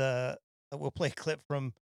was we'll play a clip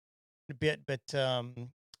from a bit, but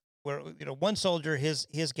where one soldier, his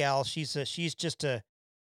gal, she's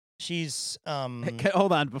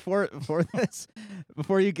hold on before this,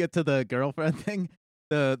 before you get to the girlfriend thing.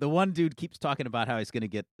 The one dude keeps talking about how he's going to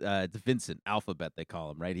get it's Vincent Alphabet they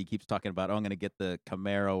call him, right? He keeps talking about I'm going to get the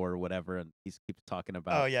Camaro or whatever, and he keeps talking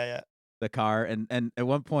about the car. And at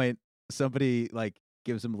one point somebody like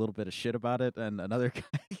gives him a little bit of shit about it, and another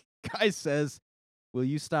guy says, "Will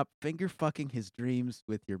you stop finger fucking his dreams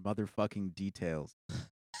with your motherfucking details?"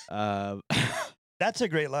 That's a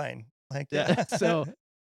great line. Like so.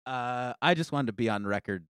 I just wanted to be on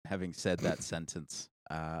record having said that sentence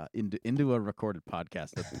into a recorded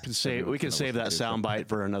podcast. We can save that soundbite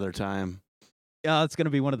for another time. Yeah, it's going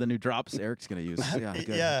to be one of the new drops Eric's going to use. Yeah,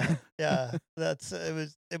 good. yeah. That's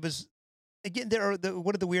it was again. There are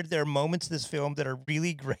there are moments in this film that are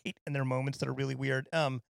really great, and there are moments that are really weird.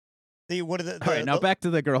 All right, now back to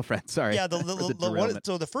the girlfriend. Sorry. Yeah,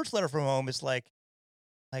 so the first letter from home is like,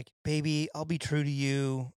 baby, I'll be true to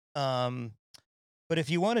you. But if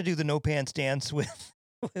you want to do the no pants dance with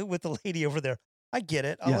the lady over there, I get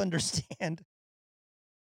it. I'll understand.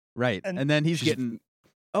 Right, and then he's getting.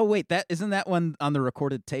 Oh wait, isn't that one on the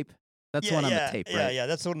recorded tape? That's one on the tape, right? Yeah,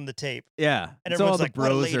 that's one on the tape. Yeah, and so all everyone's the like,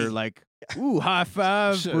 bros are like, "Ooh, high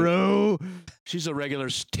five, bro." She's a regular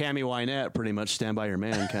Tammy Wynette, pretty much stand by your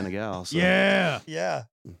man kind of gal. So. Yeah.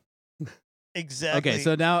 Exactly. Okay,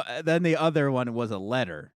 so now then the other one was a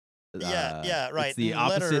letter. Yeah, right. It's the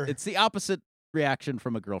opposite. Letter. It's the opposite reaction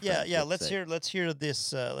from a girlfriend. Yeah. Let's hear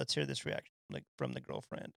this. Let's hear this reaction from the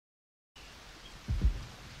girlfriend.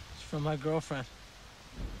 It's from my girlfriend.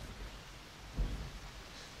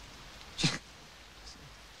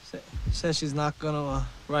 Says she's not gonna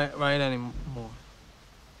write anymore.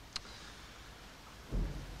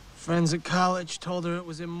 Friends at college told her it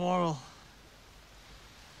was immoral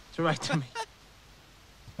to write to me.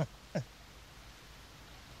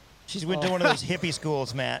 She's went to one of those hippie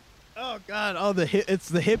schools, Matt. Oh God! Oh, it's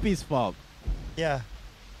the hippies' fault. Yeah.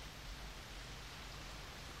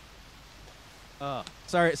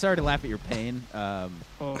 Sorry to laugh at your pain, buddy.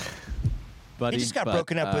 He just got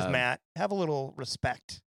broken up with Matt. Have a little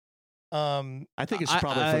respect. I think it's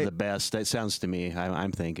probably for the best. That sounds to me.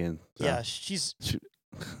 I'm thinking. So. Yeah, she's.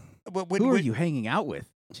 Who are you hanging out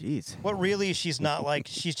with? Jeez. What really? She's not like.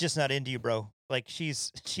 She's just not into you, bro. Like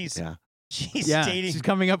she's dating. She's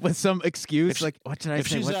coming up with some excuse. What did I say? If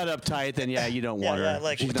she's not uptight, then you don't want her.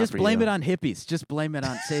 Like, just blame it on hippies. Just blame it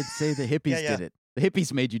on say the hippies did it. The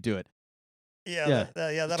hippies made you do it. Yeah.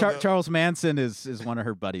 Charles Manson is one of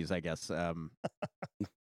her buddies, I guess.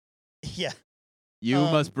 Yeah. You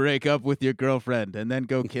must break up with your girlfriend and then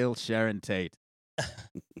go kill Sharon Tate.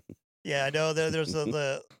 Yeah, I know. There's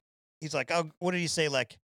he's like, what did he say?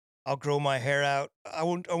 Like, I'll grow my hair out. I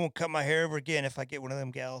won't cut my hair ever again if I get one of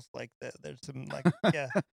them gals. Like, there's some like, yeah,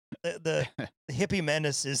 the hippie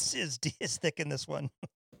menace is thick in this one.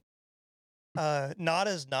 Not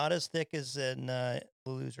as thick as in The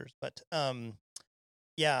Losers, but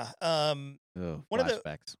yeah. One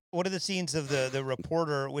of the scenes of the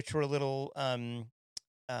reporter, which were a little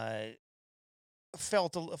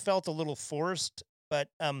felt a little forced, but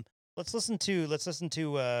let's listen to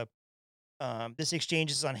this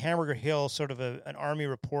exchange is on Hamburger Hill, sort of an army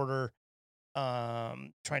reporter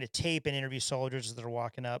trying to tape and interview soldiers that are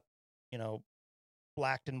walking up,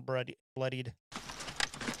 blacked and bloodied.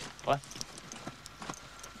 What?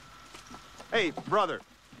 Hey, brother,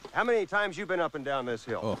 how many times you been up and down this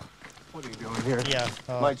hill? Oh. What are you doing here? Yeah.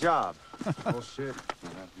 My job. Bullshit.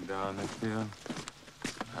 Up and down this hill.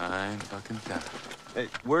 I'm fucking tired. Hey,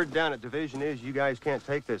 word down at Division is you guys can't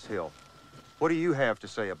take this hill. What do you have to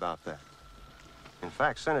say about that? In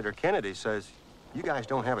fact, Senator Kennedy says you guys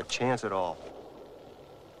don't have a chance at all.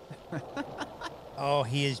 Oh,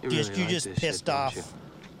 he is You just really like just this pissed shit, don't off. you?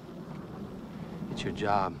 It's your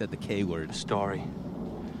job. Said the K word. A story.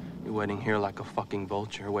 You're waiting here like a fucking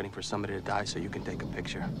vulture, waiting for somebody to die so you can take a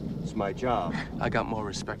picture. It's my job. I got more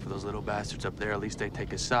respect for those little bastards up there. At least they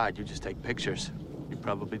take his side. You just take pictures. You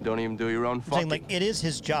probably don't even do your own I'm fucking. saying, like, it is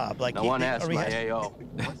his job. Like, No one asked or he my has- AO.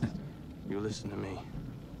 You listen to me.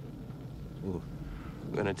 Ooh.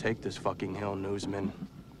 I'm gonna take this fucking hill, newsman.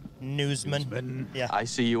 Newsman. Yeah. I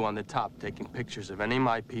see you on the top taking pictures of any of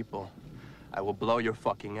my people. I will blow your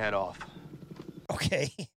fucking head off.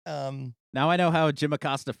 Okay. Now I know how Jim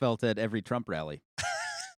Acosta felt at every Trump rally.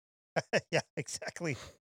 Yeah, exactly.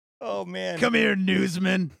 Oh man. Come here,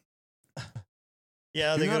 newsman.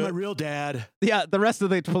 Yeah, You're not my real dad. Yeah, the rest of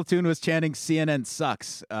the platoon was chanting "CNN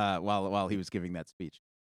sucks" while he was giving that speech.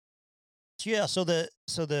 Yeah, so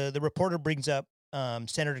the reporter brings up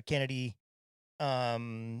Senator Kennedy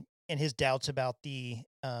and his doubts about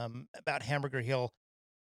about Hamburger Hill.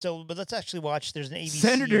 So, but let's actually watch. There's an ABC.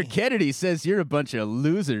 Senator Kennedy says you're a bunch of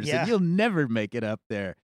losers Yeah. and you'll never make it up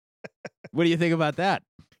there. What do you think about that?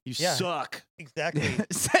 You Yeah. suck. Exactly.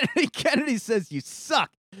 Senator Kennedy says you suck.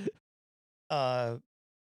 Fun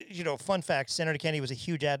fact: Senator Kennedy was a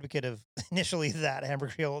huge advocate of initially that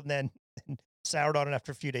Hamburger Hill, and then soured on it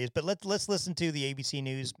after a few days. But let's listen to the ABC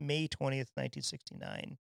News, May 20th,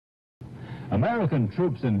 1969. American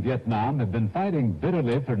troops in Vietnam have been fighting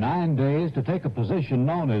bitterly for 9 days to take a position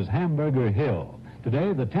known as Hamburger Hill.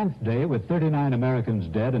 Today, the 10th day, with 39 Americans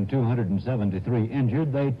dead and 273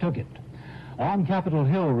 injured, they took it. On Capitol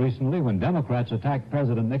Hill recently, when Democrats attacked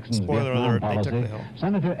President Nixon's Spoiler Vietnam alert, they took policy, the Hill.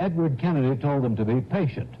 Senator Edward Kennedy told them to be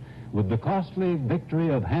patient. With the costly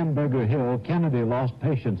victory of Hamburger Hill, Kennedy lost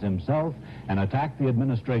patience himself and attacked the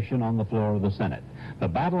administration on the floor of the Senate. The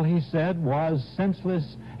battle, he said, was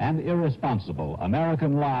senseless and irresponsible.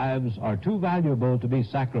 American lives are too valuable to be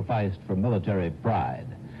sacrificed for military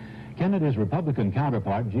pride. Kennedy's Republican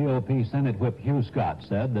counterpart, GOP Senate Whip Hugh Scott,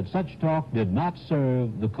 said that such talk did not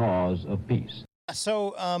serve the cause of peace.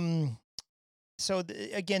 So,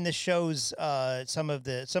 again, this shows some of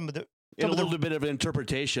the A little bit of an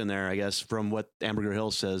interpretation there, I guess, from what Hamburger Hill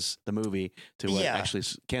says, the movie, to what actually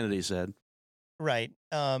Kennedy said. Right.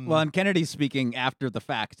 Well, and Kennedy's speaking after the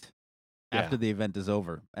fact, after the event is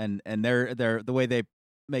over, and they're the way they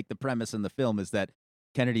make the premise in the film is that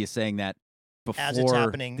Kennedy is saying that as it's before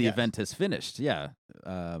happening, the yes. event has finished. Yeah.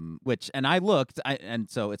 And I looked, and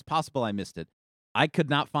so it's possible I missed it. I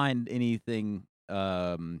could not find anything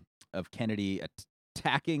of Kennedy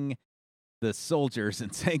attacking the soldiers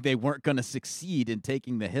and saying they weren't going to succeed in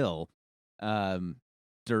taking the hill during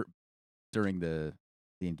the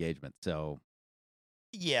engagement. So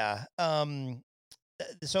yeah.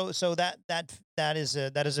 So that is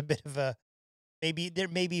a bit of a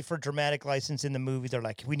maybe for dramatic license in the movie. They're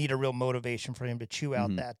like, we need a real motivation for him to chew out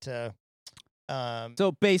that.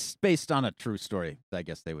 So based on a true story, I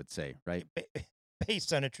guess they would say, right?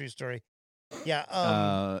 Based on a true story.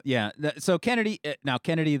 Yeah. So Kennedy,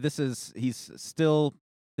 he's still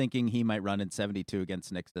thinking he might run in 72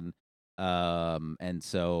 against Nixon. And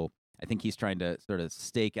so I think he's trying to sort of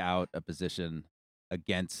stake out a position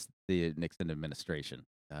against the Nixon administration.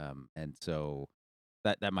 And so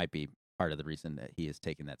that might be part of the reason that he is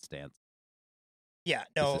taking that stance. Yeah.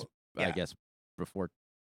 No. I guess before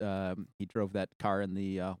he drove that car in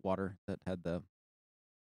the water that had the.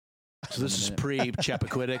 So this is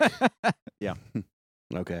pre-Chappaquiddick? Yeah.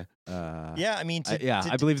 Okay. Yeah, I mean...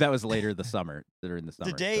 I believe that was later the summer, during the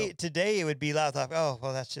summer. Today it would be like, oh,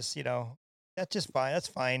 well, that's just, that's just fine. That's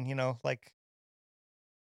fine, like,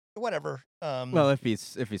 whatever. Well, if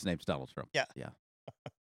his name's Donald Trump. Yeah. Yeah.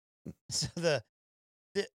 So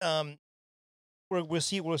we'll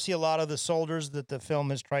see a lot of the soldiers that the film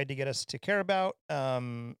has tried to get us to care about,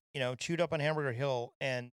 chewed up on Hamburger Hill,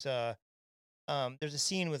 and there's a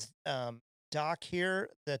scene with Doc here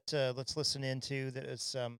that let's listen into that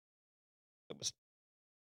is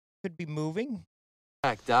could be moving.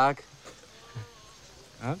 Back, Doc.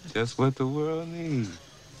 I'm just what the world needs.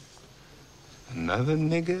 Another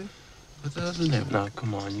nigga with a limp. No,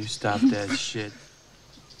 come on, you stop that shit.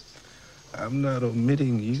 I'm not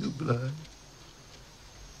omitting you, blood.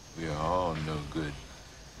 We are all no good,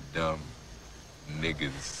 dumb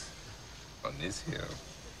niggas on this hill.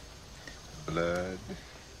 Blood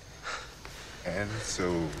and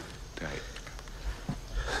soul type.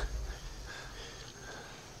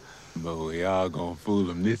 But we all gonna fool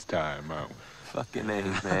them this time, aren't we? Fucking A,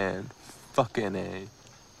 man. Fucking A.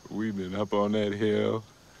 We've been up on that hill.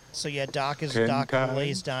 So yeah, Doc times.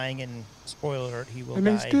 lays dying, and spoiler alert, he will And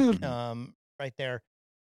they die. still- Right there.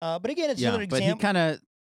 But again, it's another but example. he kind of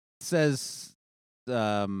says,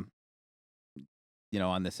 on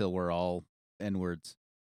this hill we're all N-words.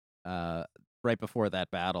 Right before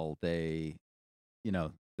that battle, they,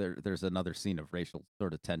 there's another scene of racial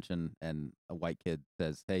sort of tension, and a white kid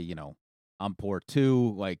says, "Hey, I'm poor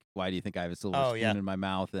too. Like, why do you think I have a silver spoon in my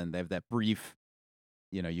mouth?" And they have that brief,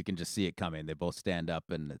 you can just see it coming. They both stand up,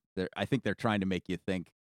 and I think they're trying to make you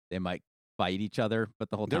think they might fight each other,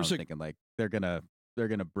 but the whole time I'm thinking like they're gonna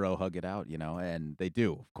bro hug it out, and they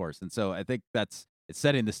do, of course. And so I think it's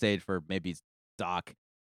setting the stage for maybe Doc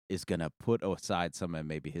is going to put aside some of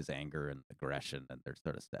maybe his anger and aggression, and they're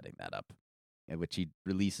sort of setting that up, which he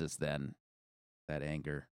releases then, that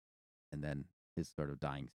anger, and then his sort of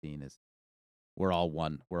dying scene is, we're all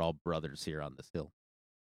one, we're all brothers here on this hill.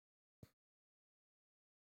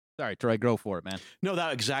 Sorry, Troy, go for it, man. No,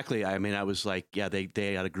 that exactly. I mean, I was like, yeah, they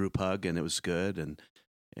had a group hug, and it was good, and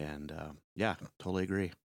yeah, totally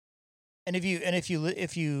agree. And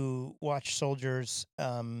if you watch soldiers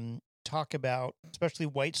talk about, especially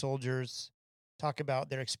white soldiers, talk about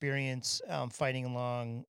their experience fighting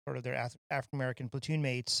along sort of their African American platoon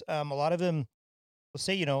mates, a lot of them will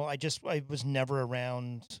say, I was never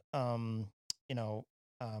around,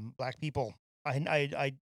 black people. I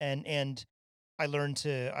learned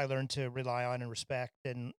to rely on and respect,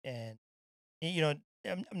 and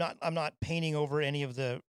I'm not painting over any of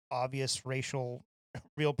the obvious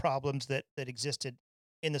real problems that existed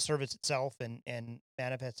in the service itself and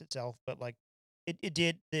manifests itself, but like it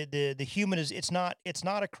did the human is it's not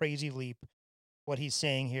a crazy leap what he's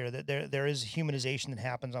saying here, that there is humanization that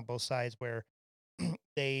happens on both sides, where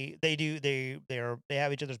they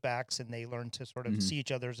have each other's backs, and they learn to sort of see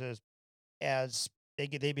each other's as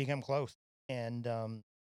they become close. And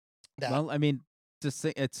Well, I mean, just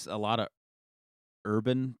think it's a lot of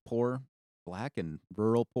urban poor black and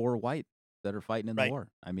rural poor white that are fighting in the Right. war.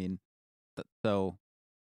 I mean, so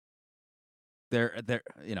there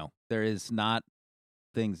there is not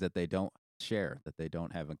things that they don't share, that they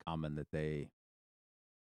don't have in common, that they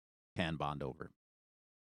can bond over.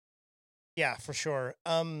 Yeah, for sure.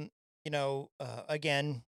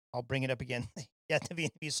 Again, I'll bring it up again. Yet the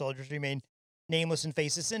Vietnamese soldiers remain nameless and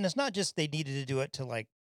faceless, and it's not just they needed to do it to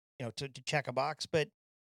to check a box, but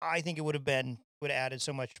I think it would have added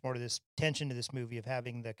so much more to this tension to this movie of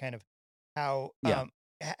having the kind of how Yeah.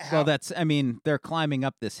 how Well, they're climbing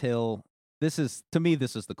up this hill. This is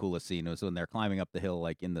the coolest scene, was when they're climbing up the hill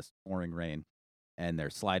like in this pouring rain, and they're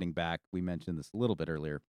sliding back. We mentioned this a little bit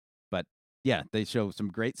earlier, but yeah, they show some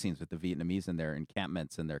great scenes with the Vietnamese in their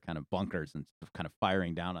encampments and their kind of bunkers and kind of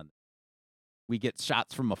firing down on. We get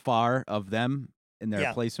shots from afar of them in their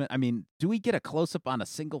Yeah. placement. I mean, do we get a close up on a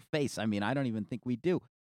single face? I mean, I don't even think we do.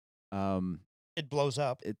 it blows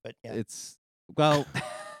up. But yeah, It's well,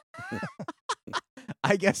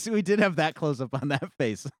 I guess we did have that close up on that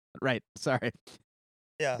face. Right. Sorry.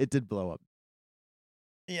 yeah. It did blow up.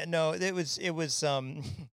 Yeah, no, it was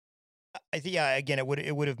I think, yeah, again, it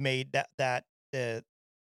would have made that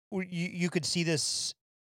you could see this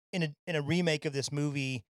in a remake of this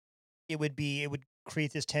movie. It would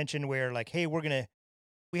create this tension where, like, hey,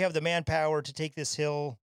 we have the manpower to take this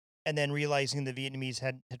hill, and then realizing the Vietnamese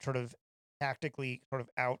had sort of tactically sort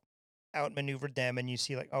of outmaneuvered them, and you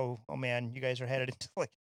see like, oh man, you guys are headed into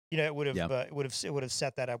like, it would have Yeah. it would have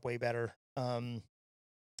set that up way better.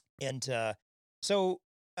 So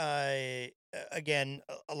again,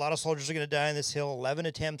 a lot of soldiers are going to die on this hill. 11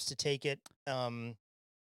 attempts to take it.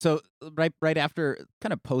 So right after,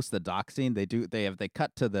 kind of post the dock scene, they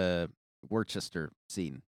cut to the Worcester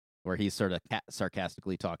scene where he's sort of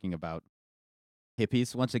sarcastically talking about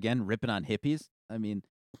hippies once again, ripping on hippies. I mean,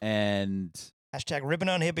 and Hashtag ripping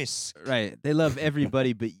on hippies. right, they love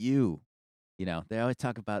everybody but you. They always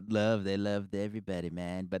talk about love. They loved everybody,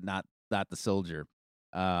 man, but not the soldier.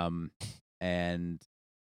 And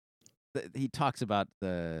he talks about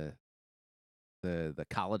the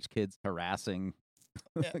college kids harassing,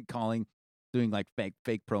 calling, doing like fake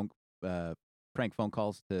prank phone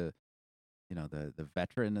calls to, the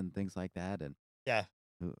veteran and things like that, and Yeah.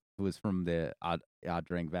 who was from the Ad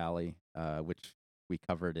Drang Valley, which we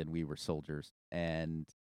covered in We Were Soldiers, and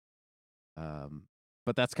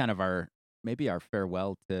but that's kind of maybe our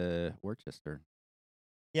farewell to Worcester.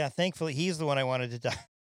 Yeah, thankfully he's the one I wanted to die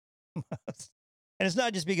most. And it's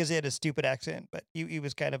not just because he had a stupid accent, but he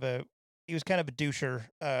was kind of a doucher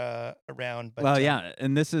around. But Well, yeah,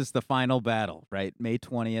 and this is the final battle, right? May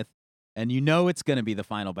 20th, and it's going to be the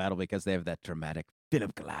final battle because they have that dramatic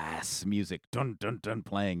Philip Glass music, dun dun dun,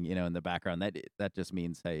 playing, in the background. That just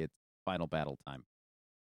means, hey, it's final battle time.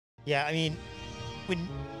 Yeah, I mean,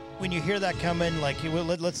 when you hear that coming, like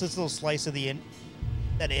let's this little slice of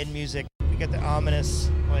that end music. We get the ominous,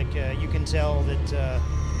 like you can tell that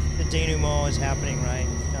the denouement is happening, right?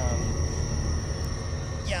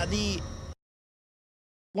 Yeah,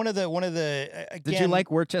 one of the again. Did you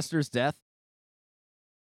like Worcester's death?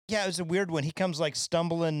 Yeah, it was a weird one. He comes like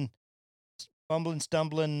stumbling. Kind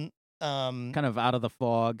of out of the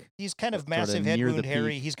fog. He's kind of sort massive of head near the wound,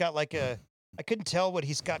 Harry. peak. He's got like I couldn't tell what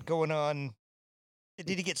he's got going on.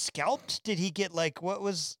 Did he get scalped? Did he get like what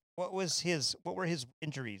were his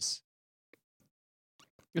injuries?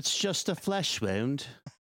 It's just a flesh wound.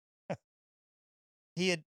 He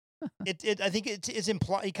had I think it's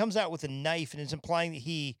implied he comes out with a knife, and it's implying that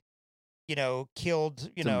he killed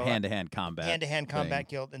Some hand-to-hand combat. hand-to-hand thing. combat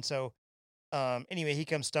killed. And so anyway, he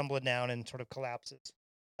comes stumbling down and sort of collapses.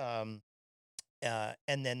 And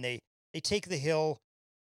then they take the hill,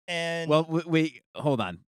 and Well, wait, hold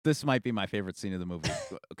on. This might be my favorite scene of the movie.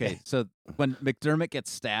 Okay, so when McDermott gets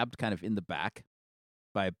stabbed kind of in the back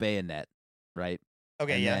by a bayonet, right?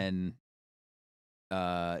 Okay, and yeah. then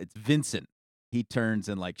it's Vincent. He turns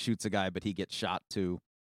and like shoots a guy, but he gets shot too.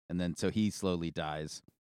 And then so he slowly dies.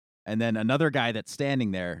 And then another guy that's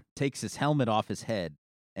standing there takes his helmet off his head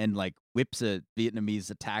and like whips a Vietnamese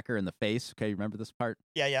attacker in the face. Okay, you remember this part?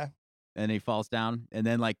 Yeah. And he falls down. And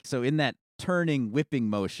then like, so in that turning whipping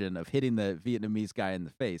motion of hitting the Vietnamese guy in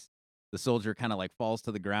the face, the soldier kind of like falls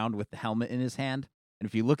to the ground with the helmet in his hand. And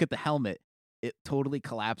if you look at the helmet, it totally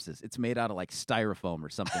collapses. It's made out of like styrofoam or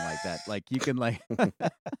something like that. Like you can like,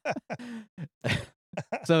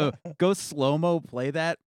 so go slow-mo, play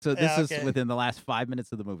that So this Yeah, is okay. within the last 5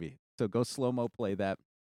 minutes of the movie. So go slow-mo play that,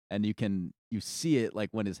 and you see it like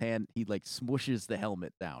when he like smooshes the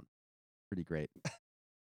helmet down. Pretty great.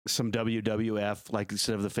 Some WWF, like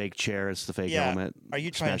instead of the fake chair, it's the fake Yeah. helmet. Are you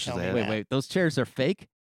trying to Smashes tell the me head. Wait, wait. Those chairs are fake?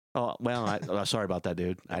 Oh well, sorry about that,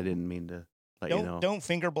 dude. I didn't mean to let you know. Don't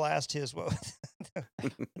finger blast his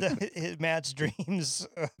his Matt's dreams.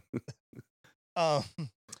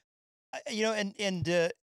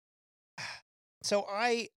 So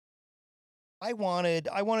I wanted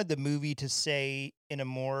the movie to say in a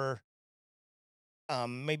more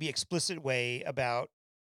maybe explicit way about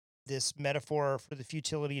this metaphor for the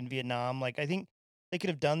futility in Vietnam. Like, I think they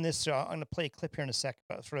could have done this. So I'm going to play a clip here in a second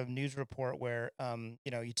about sort of a news report where,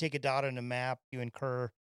 you take a dot on a map, you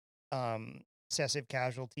incur excessive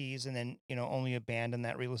casualties, and then, only abandon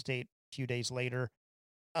that real estate a few days later.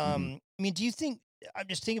 I mean, do you think, I'm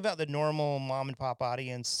just thinking about the normal mom and pop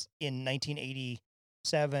audience in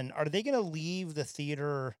 1987, are they going to leave the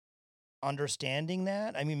theater understanding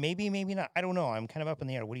that? I mean, maybe not. I don't know. I'm kind of up in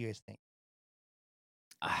the air. What do you guys think?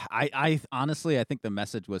 I honestly, I think the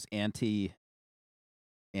message was anti-war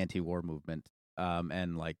movement,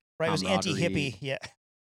 and like Right, it was camaraderie. anti-hippie. Yeah.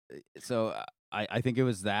 So I think it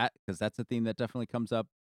was that, because that's a theme that definitely comes up.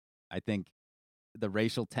 I think the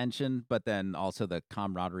racial tension, but then also the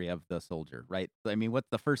camaraderie of the soldier, right? I mean, what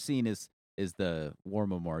the first scene is the war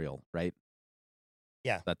memorial, right?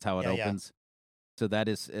 Yeah. That's how it Yeah, yeah. opens. So it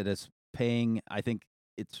is paying, I think,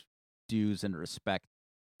 its dues and respect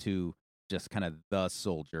to just kind of the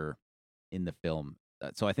soldier in the film.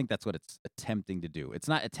 So I think that's what it's attempting to do. It's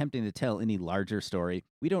not attempting to tell any larger story.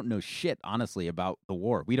 We don't know shit, honestly, about the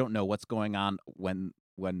war. We don't know what's going on when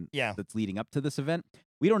that's leading up to this event.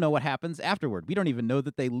 We don't know what happens afterward. We don't even know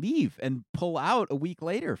that they leave and pull out a week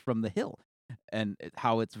later from the hill, and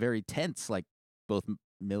how it's very tense, like both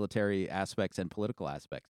military aspects and political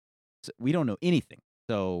aspects. So we don't know anything.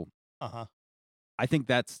 So I think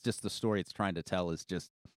that's just the story it's trying to tell, is just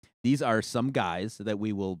these are some guys that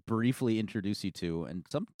we will briefly introduce you to, and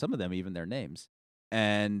some of them even their names,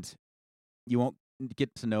 and you won't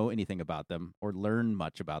get to know anything about them or learn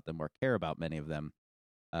much about them or care about many of them,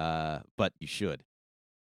 but you should.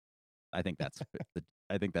 I think that's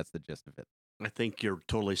the gist of it. I think you're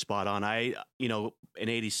totally spot on. In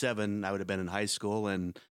 '87, I would have been in high school,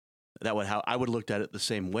 and that would how I would have looked at it the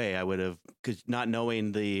same way. I would have, because not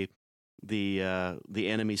knowing the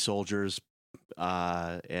enemy soldiers,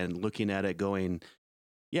 and looking at it looking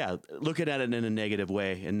at it in a negative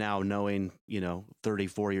way, and now knowing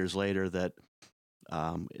 34 years later that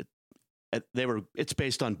it's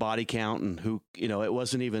based on body count, and who it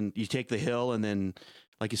wasn't even, you take the hill, and then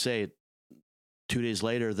like you say, 2 days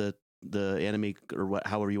later the enemy, or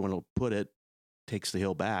however you want to put it, takes the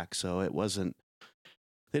hill back. So it wasn't,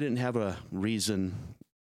 they didn't have a reason,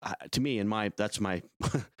 to me, that's my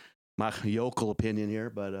my yokel opinion here,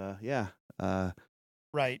 but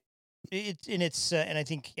Right. And I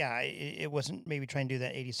think, it wasn't maybe trying to do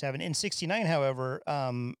that 87. In 69, however,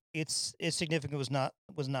 its significance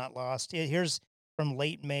was not lost. Here's from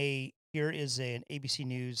late May. Here is an ABC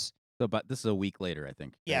News. So, but this is a week later, I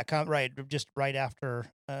think. Yeah, right. Just right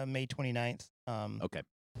after May 29th. Okay.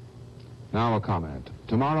 Now a comment.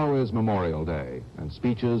 Tomorrow is Memorial Day, and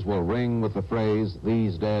speeches will ring with the phrase,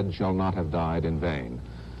 "These dead shall not have died in vain."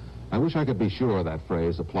 I wish I could be sure that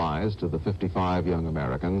phrase applies to the 55 young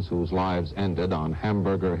Americans whose lives ended on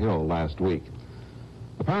Hamburger Hill last week.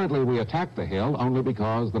 Apparently, we attacked the hill only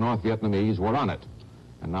because the North Vietnamese were on it.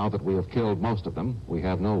 And now that we have killed most of them, we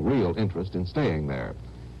have no real interest in staying there.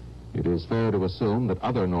 It is fair to assume that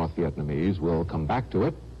other North Vietnamese will come back to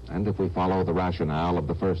it, and if we follow the rationale of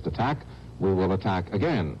the first attack, we will attack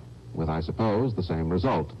again, with, I suppose, the same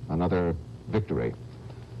result, another victory.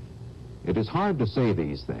 It is hard to say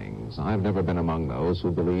these things. I've never been among those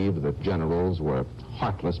who believed that generals were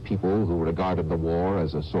heartless people who regarded the war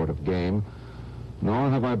as a sort of game,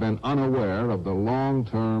 nor have I been unaware of the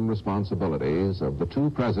long-term responsibilities of the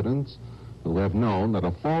two presidents who have known that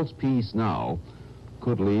a false peace now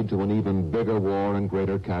could lead to an even bigger war and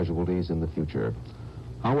greater casualties in the future.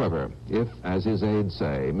 However, if, as his aides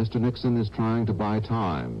say, Mr. Nixon is trying to buy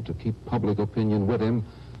time to keep public opinion with him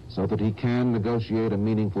so that he can negotiate a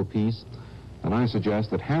meaningful peace, then I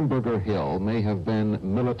suggest that Hamburger Hill may have been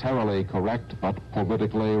militarily correct but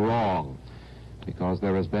politically wrong, because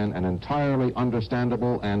there has been an entirely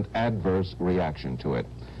understandable and adverse reaction to it.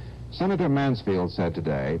 Senator Mansfield said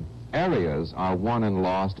today, areas are won and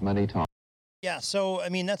lost many times. Yeah, so I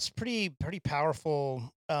mean that's pretty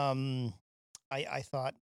powerful. I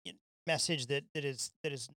thought message that is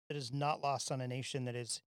not lost on a nation that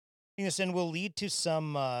is. This and will lead to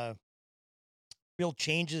some real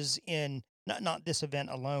changes in not this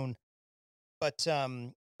event alone, but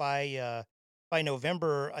by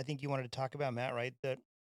November, I think you wanted to talk about, Matt, right? That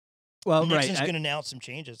Well, Nixon's right. going to announce some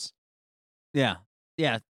changes. Yeah.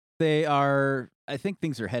 Yeah. They are, I think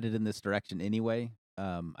things are headed in this direction anyway.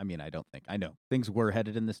 I mean, I know things were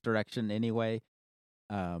headed in this direction anyway.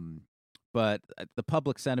 But the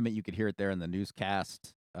public sentiment, you could hear it there in the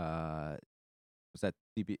newscast. Was that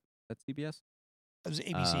that's CBS? It was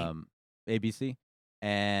ABC. ABC.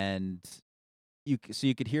 And you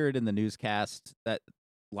could hear it in the newscast that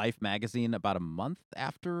Life magazine, about a month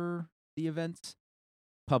after the events,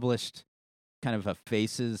 published kind of a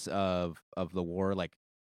faces of the war, like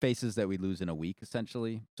faces that we lose in a week,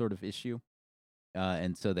 essentially, sort of issue.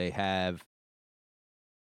 And so they have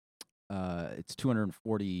it's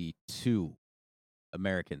 242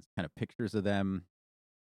 Americans, kind of pictures of them,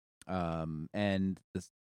 and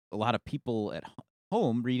a lot of people at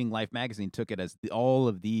home reading Life magazine took it as all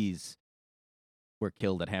of these were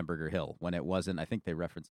killed at Hamburger Hill, when it wasn't. I think they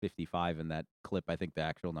referenced 55 in that clip. I think the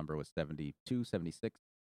actual number was 72, 76.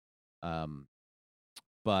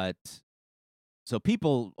 But so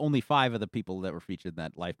only 5 of the people that were featured in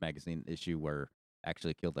that Life magazine issue were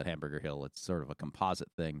actually killed at Hamburger Hill. It's sort of a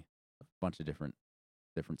composite thing, a bunch of different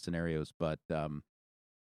scenarios, but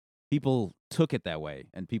people took it that way,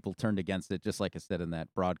 and people turned against it, just like I said in that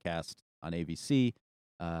broadcast on ABC,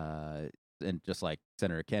 and just like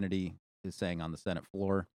Senator Kennedy is saying on the Senate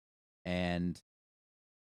floor. And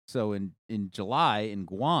so in July in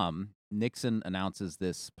Guam, Nixon announces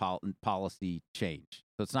this policy change.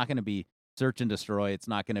 So it's not going to be search and destroy. It's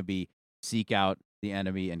not going to be seek out the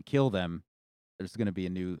enemy and kill them. There's going to be a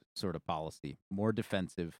new sort of policy, more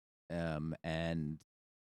defensive. And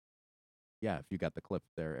yeah, if you got the clip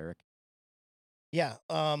there, Eric. Yeah.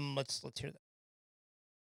 Let's hear that.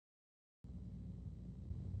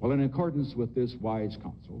 Well, in accordance with this wise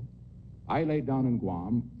counsel, I laid down in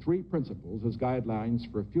Guam 3 principles as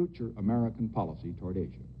guidelines for future American policy toward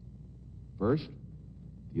Asia. First,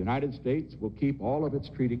 the United States will keep all of its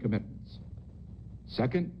treaty commitments.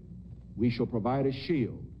 Second, we shall provide a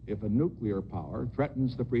shield if a nuclear power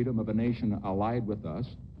threatens the freedom of a nation allied with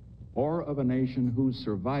us, or of a nation whose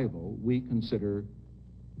survival we consider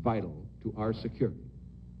vital to our security.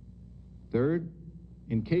 Third,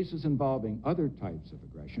 in cases involving other types of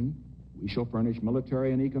aggression, we shall furnish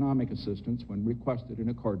military and economic assistance when requested in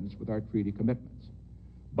accordance with our treaty commitments.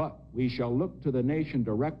 But we shall look to the nation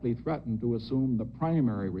directly threatened to assume the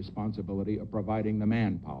primary responsibility of providing the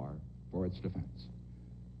manpower for its defense.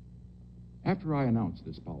 After I announced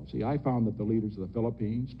this policy, I found that the leaders of the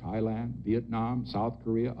Philippines, Thailand, Vietnam, South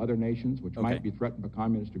Korea, other nations which might be threatened by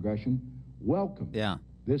communist aggression, welcomed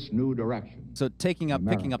this new direction. So picking up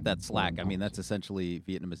that slack, I mean, that's essentially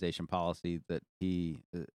Vietnamization policy that he,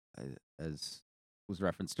 as was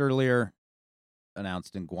referenced earlier,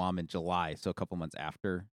 announced in Guam in July, so a couple months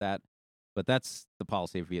after that. But that's the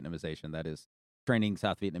policy of Vietnamization. That is training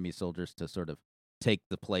South Vietnamese soldiers to sort of take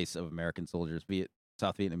the place of American soldiers.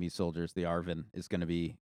 South Vietnamese soldiers, the ARVN, is going to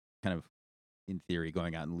be kind of, in theory,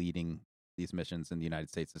 going out and leading these missions, and the United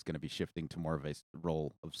States is going to be shifting to more of a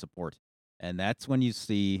role of support. And that's when you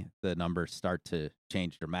see the numbers start to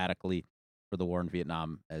change dramatically for the war in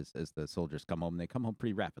Vietnam as the soldiers come home. They come home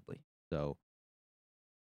pretty rapidly. So,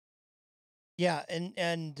 yeah, and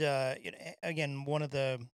again,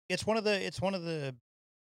 it's one of the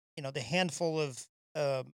the handful of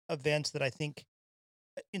events that I think,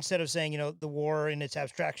 instead of saying the war in its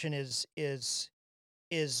abstraction is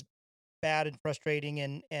bad and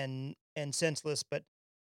frustrating and senseless, but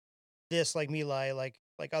this, like My Lai, like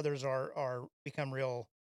others, are become real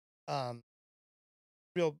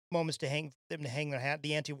moments to hang their hat.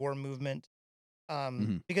 The anti-war movement,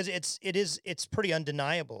 because it's pretty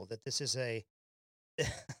undeniable that this is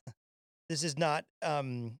not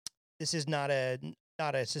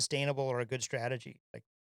a sustainable or a good strategy. Like,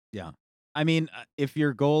 yeah. I mean, if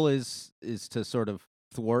your goal is to sort of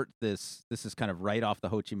thwart this is kind of right off the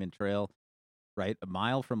Ho Chi Minh Trail, right? A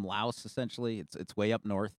mile from Laos, essentially. It's way up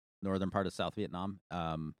northern part of South Vietnam.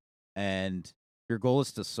 And your goal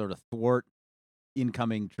is to sort of thwart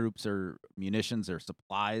incoming troops or munitions or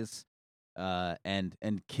supplies,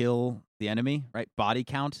 and kill the enemy, right? Body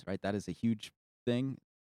count, right? That is a huge thing.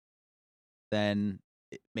 Then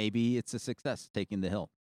maybe it's a success taking the hill,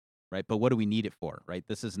 right? But what do we need it for, right?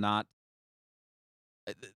 This is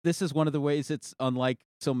one of the ways it's unlike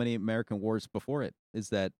so many American wars before it, is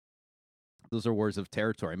that those are wars of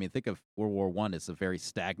territory. I mean, think of World War I as a very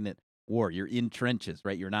stagnant war. You're in trenches,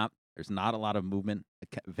 right? There's not a lot of movement.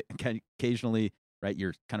 Occasionally, right,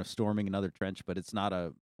 you're kind of storming another trench, but it's not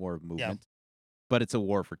a war of movement. but it's a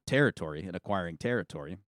war for territory and acquiring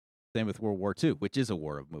territory. Same with World War II, which is a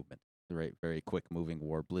war of movement. Right, very quick moving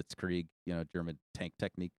war, blitzkrieg, German tank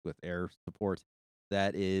technique with air support.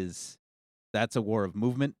 That's a war of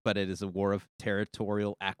movement, but it is a war of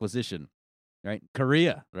territorial acquisition, right?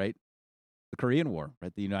 Korea, right? The Korean War,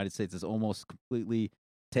 right? The United States is almost completely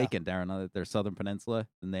taken down on their southern peninsula,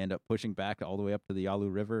 and they end up pushing back all the way up to the Yalu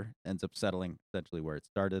River, ends up settling essentially where it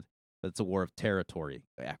started. But it's a war of territory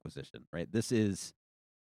acquisition, right? This is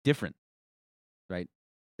different, right?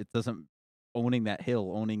 It doesn't owning that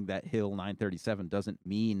hill 937 doesn't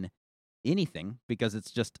mean anything because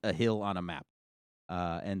it's just a hill on a map.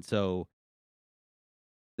 And so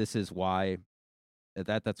this is why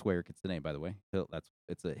that's where it gets the name, by the way.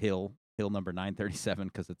 It's a hill number 937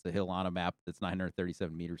 because it's a hill on a map that's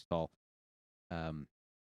 937 meters tall.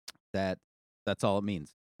 That's all it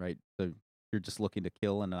means, right? So you're just looking to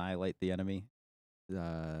kill and annihilate the enemy.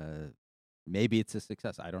 Maybe it's a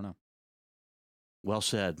success. I don't know. Well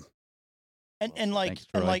said. And like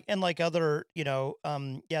other,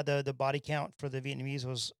 the body count for the Vietnamese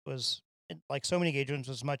was like so many engagements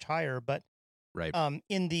was much higher, but right.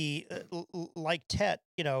 In the like Tet,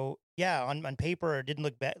 on paper it didn't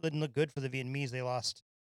look good for the Vietnamese. They lost,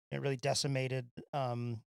 it really decimated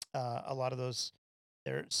a lot of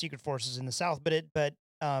their secret forces in the South. But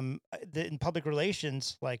in public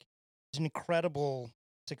relations, like it's an incredible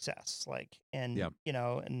success. And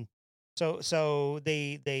so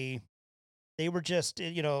they were just,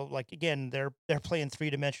 again, they're playing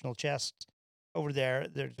 3-dimensional chess over there.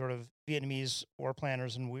 They're sort of Vietnamese war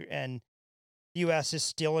planners, and the U.S. is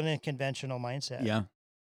still in a conventional mindset. Yeah.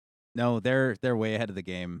 No, they're way ahead of the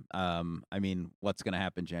game. I mean, what's going to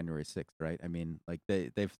happen January 6th, right? I mean, like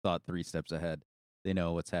they've thought 3 steps ahead. They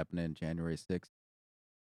know what's happening January 6th,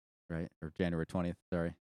 right? Or January 20th,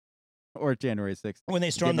 sorry. Or January 6th. When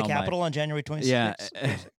they stormed the Capitol on January 26th. Yeah.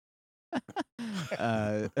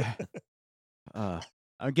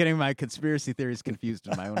 I'm getting my conspiracy theories confused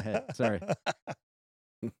in my own head. Sorry.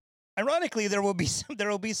 Ironically, there will be some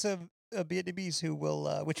Vietnamese who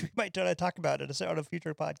will, which we might try to talk about on a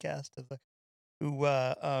future podcast, who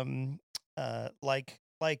like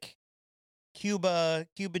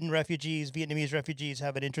Cuban refugees, Vietnamese refugees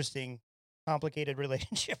have an interesting, complicated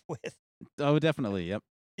relationship with. Oh, definitely. Yep.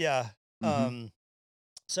 Yeah. Mm-hmm.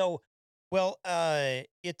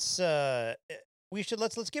 It's we should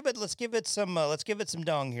let's give it some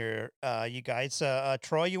dong here, you guys.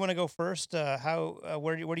 Troy, you want to go first?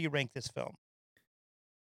 Where do you rank this film?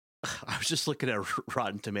 I was just looking at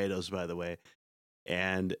Rotten Tomatoes, by the way,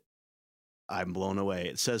 and I'm blown away.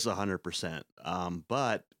 It says 100%,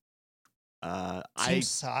 but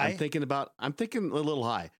seems high. I'm thinking a little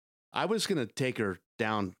high. I was gonna take her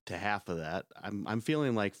down to half of that. I'm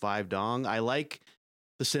feeling like 5 dong. I like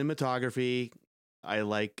the cinematography.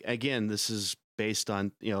 Again, this is based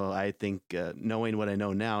on, I think, knowing what I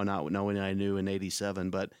know now, not knowing what I knew in 87,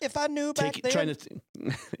 but if I knew back then,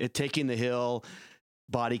 taking the hill,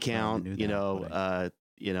 body count, they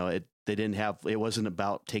didn't have, it wasn't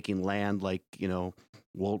about taking land like,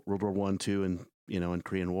 World War I, II, and, and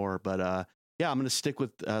Korean War. But, I'm going to stick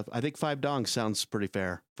with, I think 5 dong sounds pretty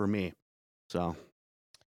fair for me. So. All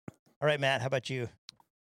right, Matt, how about you?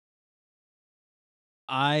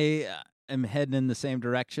 I am heading in the same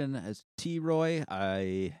direction as T-Roy.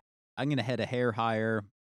 I'm going to head a hair higher.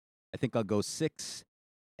 I think I'll go 6.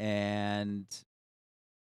 And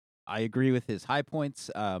I agree with his high points.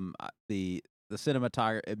 The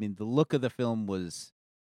cinematography, I mean, the look of the film was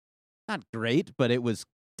not great, but it was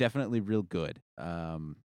definitely real good.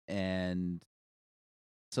 And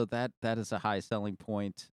so that is a high selling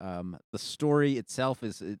point. The story itself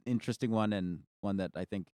is an interesting one, and one that I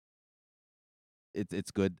think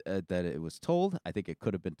it's good that it was told. I think it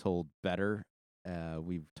could have been told better.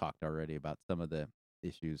 We've talked already about some of the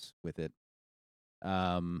issues with it.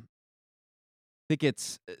 I think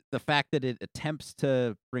it's the fact that it attempts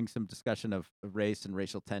to bring some discussion of race and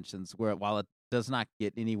racial tensions, where while it does not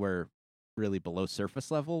get anywhere really below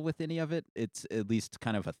surface level with any of it, it's at least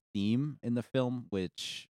kind of a theme in the film,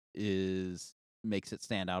 which makes it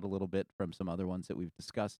stand out a little bit from some other ones that we've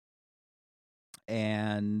discussed.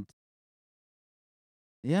 And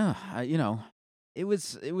yeah, it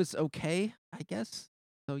was okay, I guess.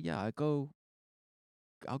 So yeah, I'll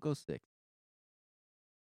go 6.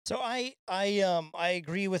 So I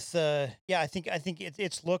agree with I think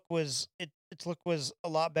its look was a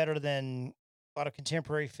lot better than a lot of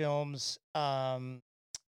contemporary films. And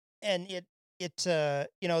the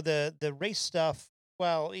race stuff,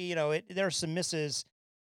 well, there are some misses,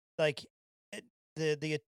 like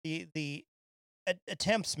the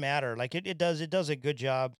attempts matter. Like it does a good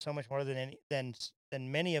job, so much more than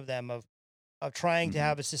many of them of trying to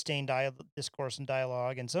have a sustained discourse and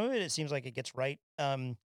dialogue. And some of it seems like it gets right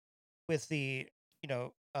with the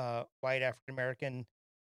white African American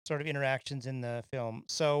sort of interactions in the film.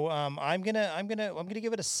 So I'm gonna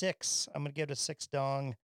give it a 6. I'm gonna give it a 6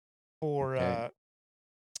 dong for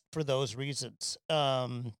those reasons.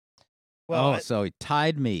 So he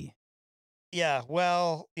tied me. Yeah,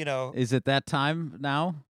 well, Is it that time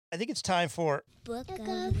now? I think it's time for Book of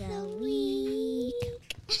the Week.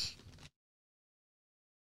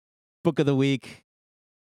 Book of the Week.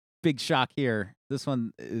 Big shock here. This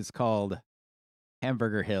one is called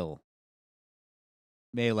Hamburger Hill.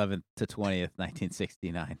 May 11th to 20th,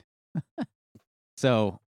 1969.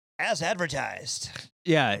 So, as advertised.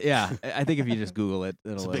 Yeah. I think if you just Google it,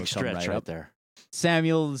 it'll It's a big come stretch right up there.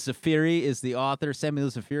 Samuel Zafiri is the author. Samuel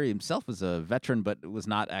Zafiri himself was a veteran, but was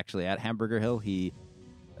not actually at Hamburger Hill. He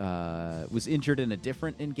was injured in a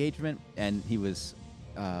different engagement, and he was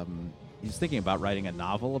thinking about writing a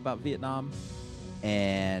novel about Vietnam.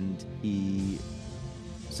 And he's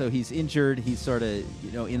injured. He's sort of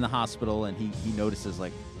in the hospital, and he notices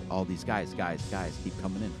like all these guys keep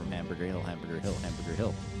coming in from Hamburger Hill.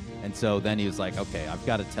 And so then he was like, okay, I've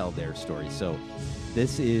got to tell their story. So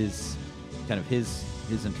this is kind of his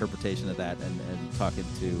interpretation of that, and talking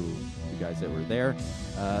to the guys that were there.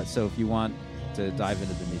 So if you want to dive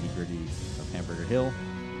into the nitty-gritty of Hamburger Hill,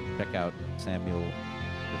 check out Samuel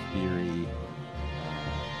Zafiri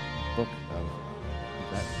book of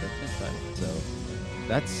that. So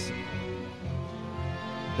that's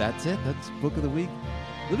it. That's Book of the Week.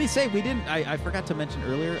 Let me say, I forgot to mention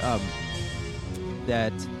earlier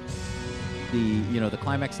that the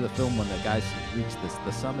climax of the film, when the guys reach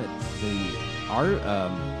the summit,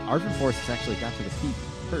 Arvin Force actually got to the peak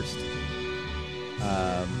first.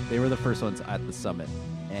 They were the first ones at the summit,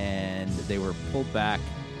 and they were pulled back,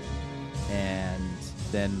 and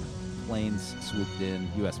then planes swooped in,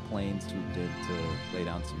 U.S. planes swooped in to lay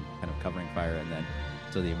down some kind of covering fire, and then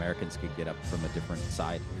so the Americans could get up from a different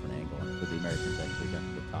side, different angle. So the Americans actually got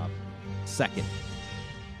to the top second.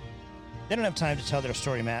 They don't have time to tell their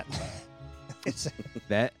story, Matt.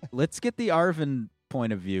 Let's get the Arvin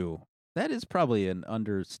point of view. That is probably an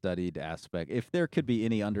understudied aspect. If there could be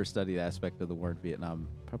any understudied aspect of the war in Vietnam,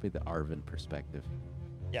 probably the Arvin perspective.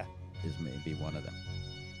 Yeah, is maybe one of them.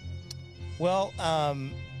 Well,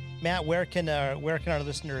 Matt, where can our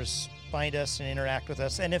listeners find us and interact with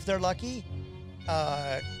us? And if they're lucky,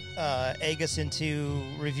 egg us into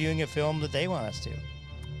reviewing a film that they want us to.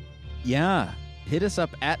 Yeah, hit us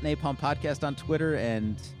up at Napalm Podcast on Twitter,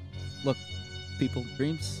 and look, people,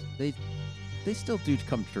 dreams, they still do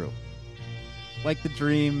come true. Like the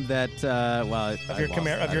dream that of your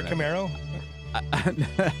Camaro.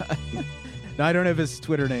 No, I don't have his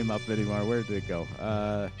Twitter name up anymore. Where did it go?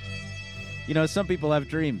 Some people have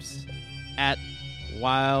dreams. At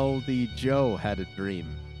Wildy Joe had a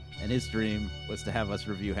dream, and his dream was to have us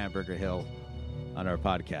review Hamburger Hill on our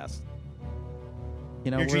podcast.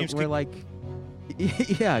 We're like,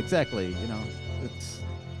 yeah, exactly.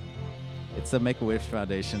 It's the Make-A-Wish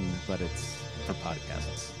Foundation, but it's for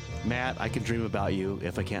podcasts. Matt, I can dream about you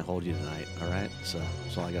if I can't hold you tonight. All right, so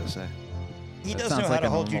that's all I gotta say. He does know how to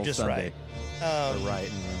hold you just Sunday.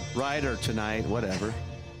 right. Right or tonight, whatever.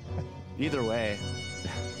 Either way.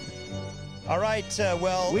 All right.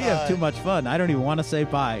 Well, we have too much fun. I don't even want to say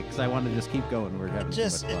bye because I want to just keep going. We're having too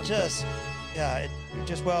much fun.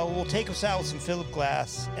 We'll take us out with some Philip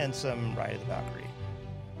Glass and some Ride of the Valkyrie.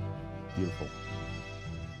 Beautiful.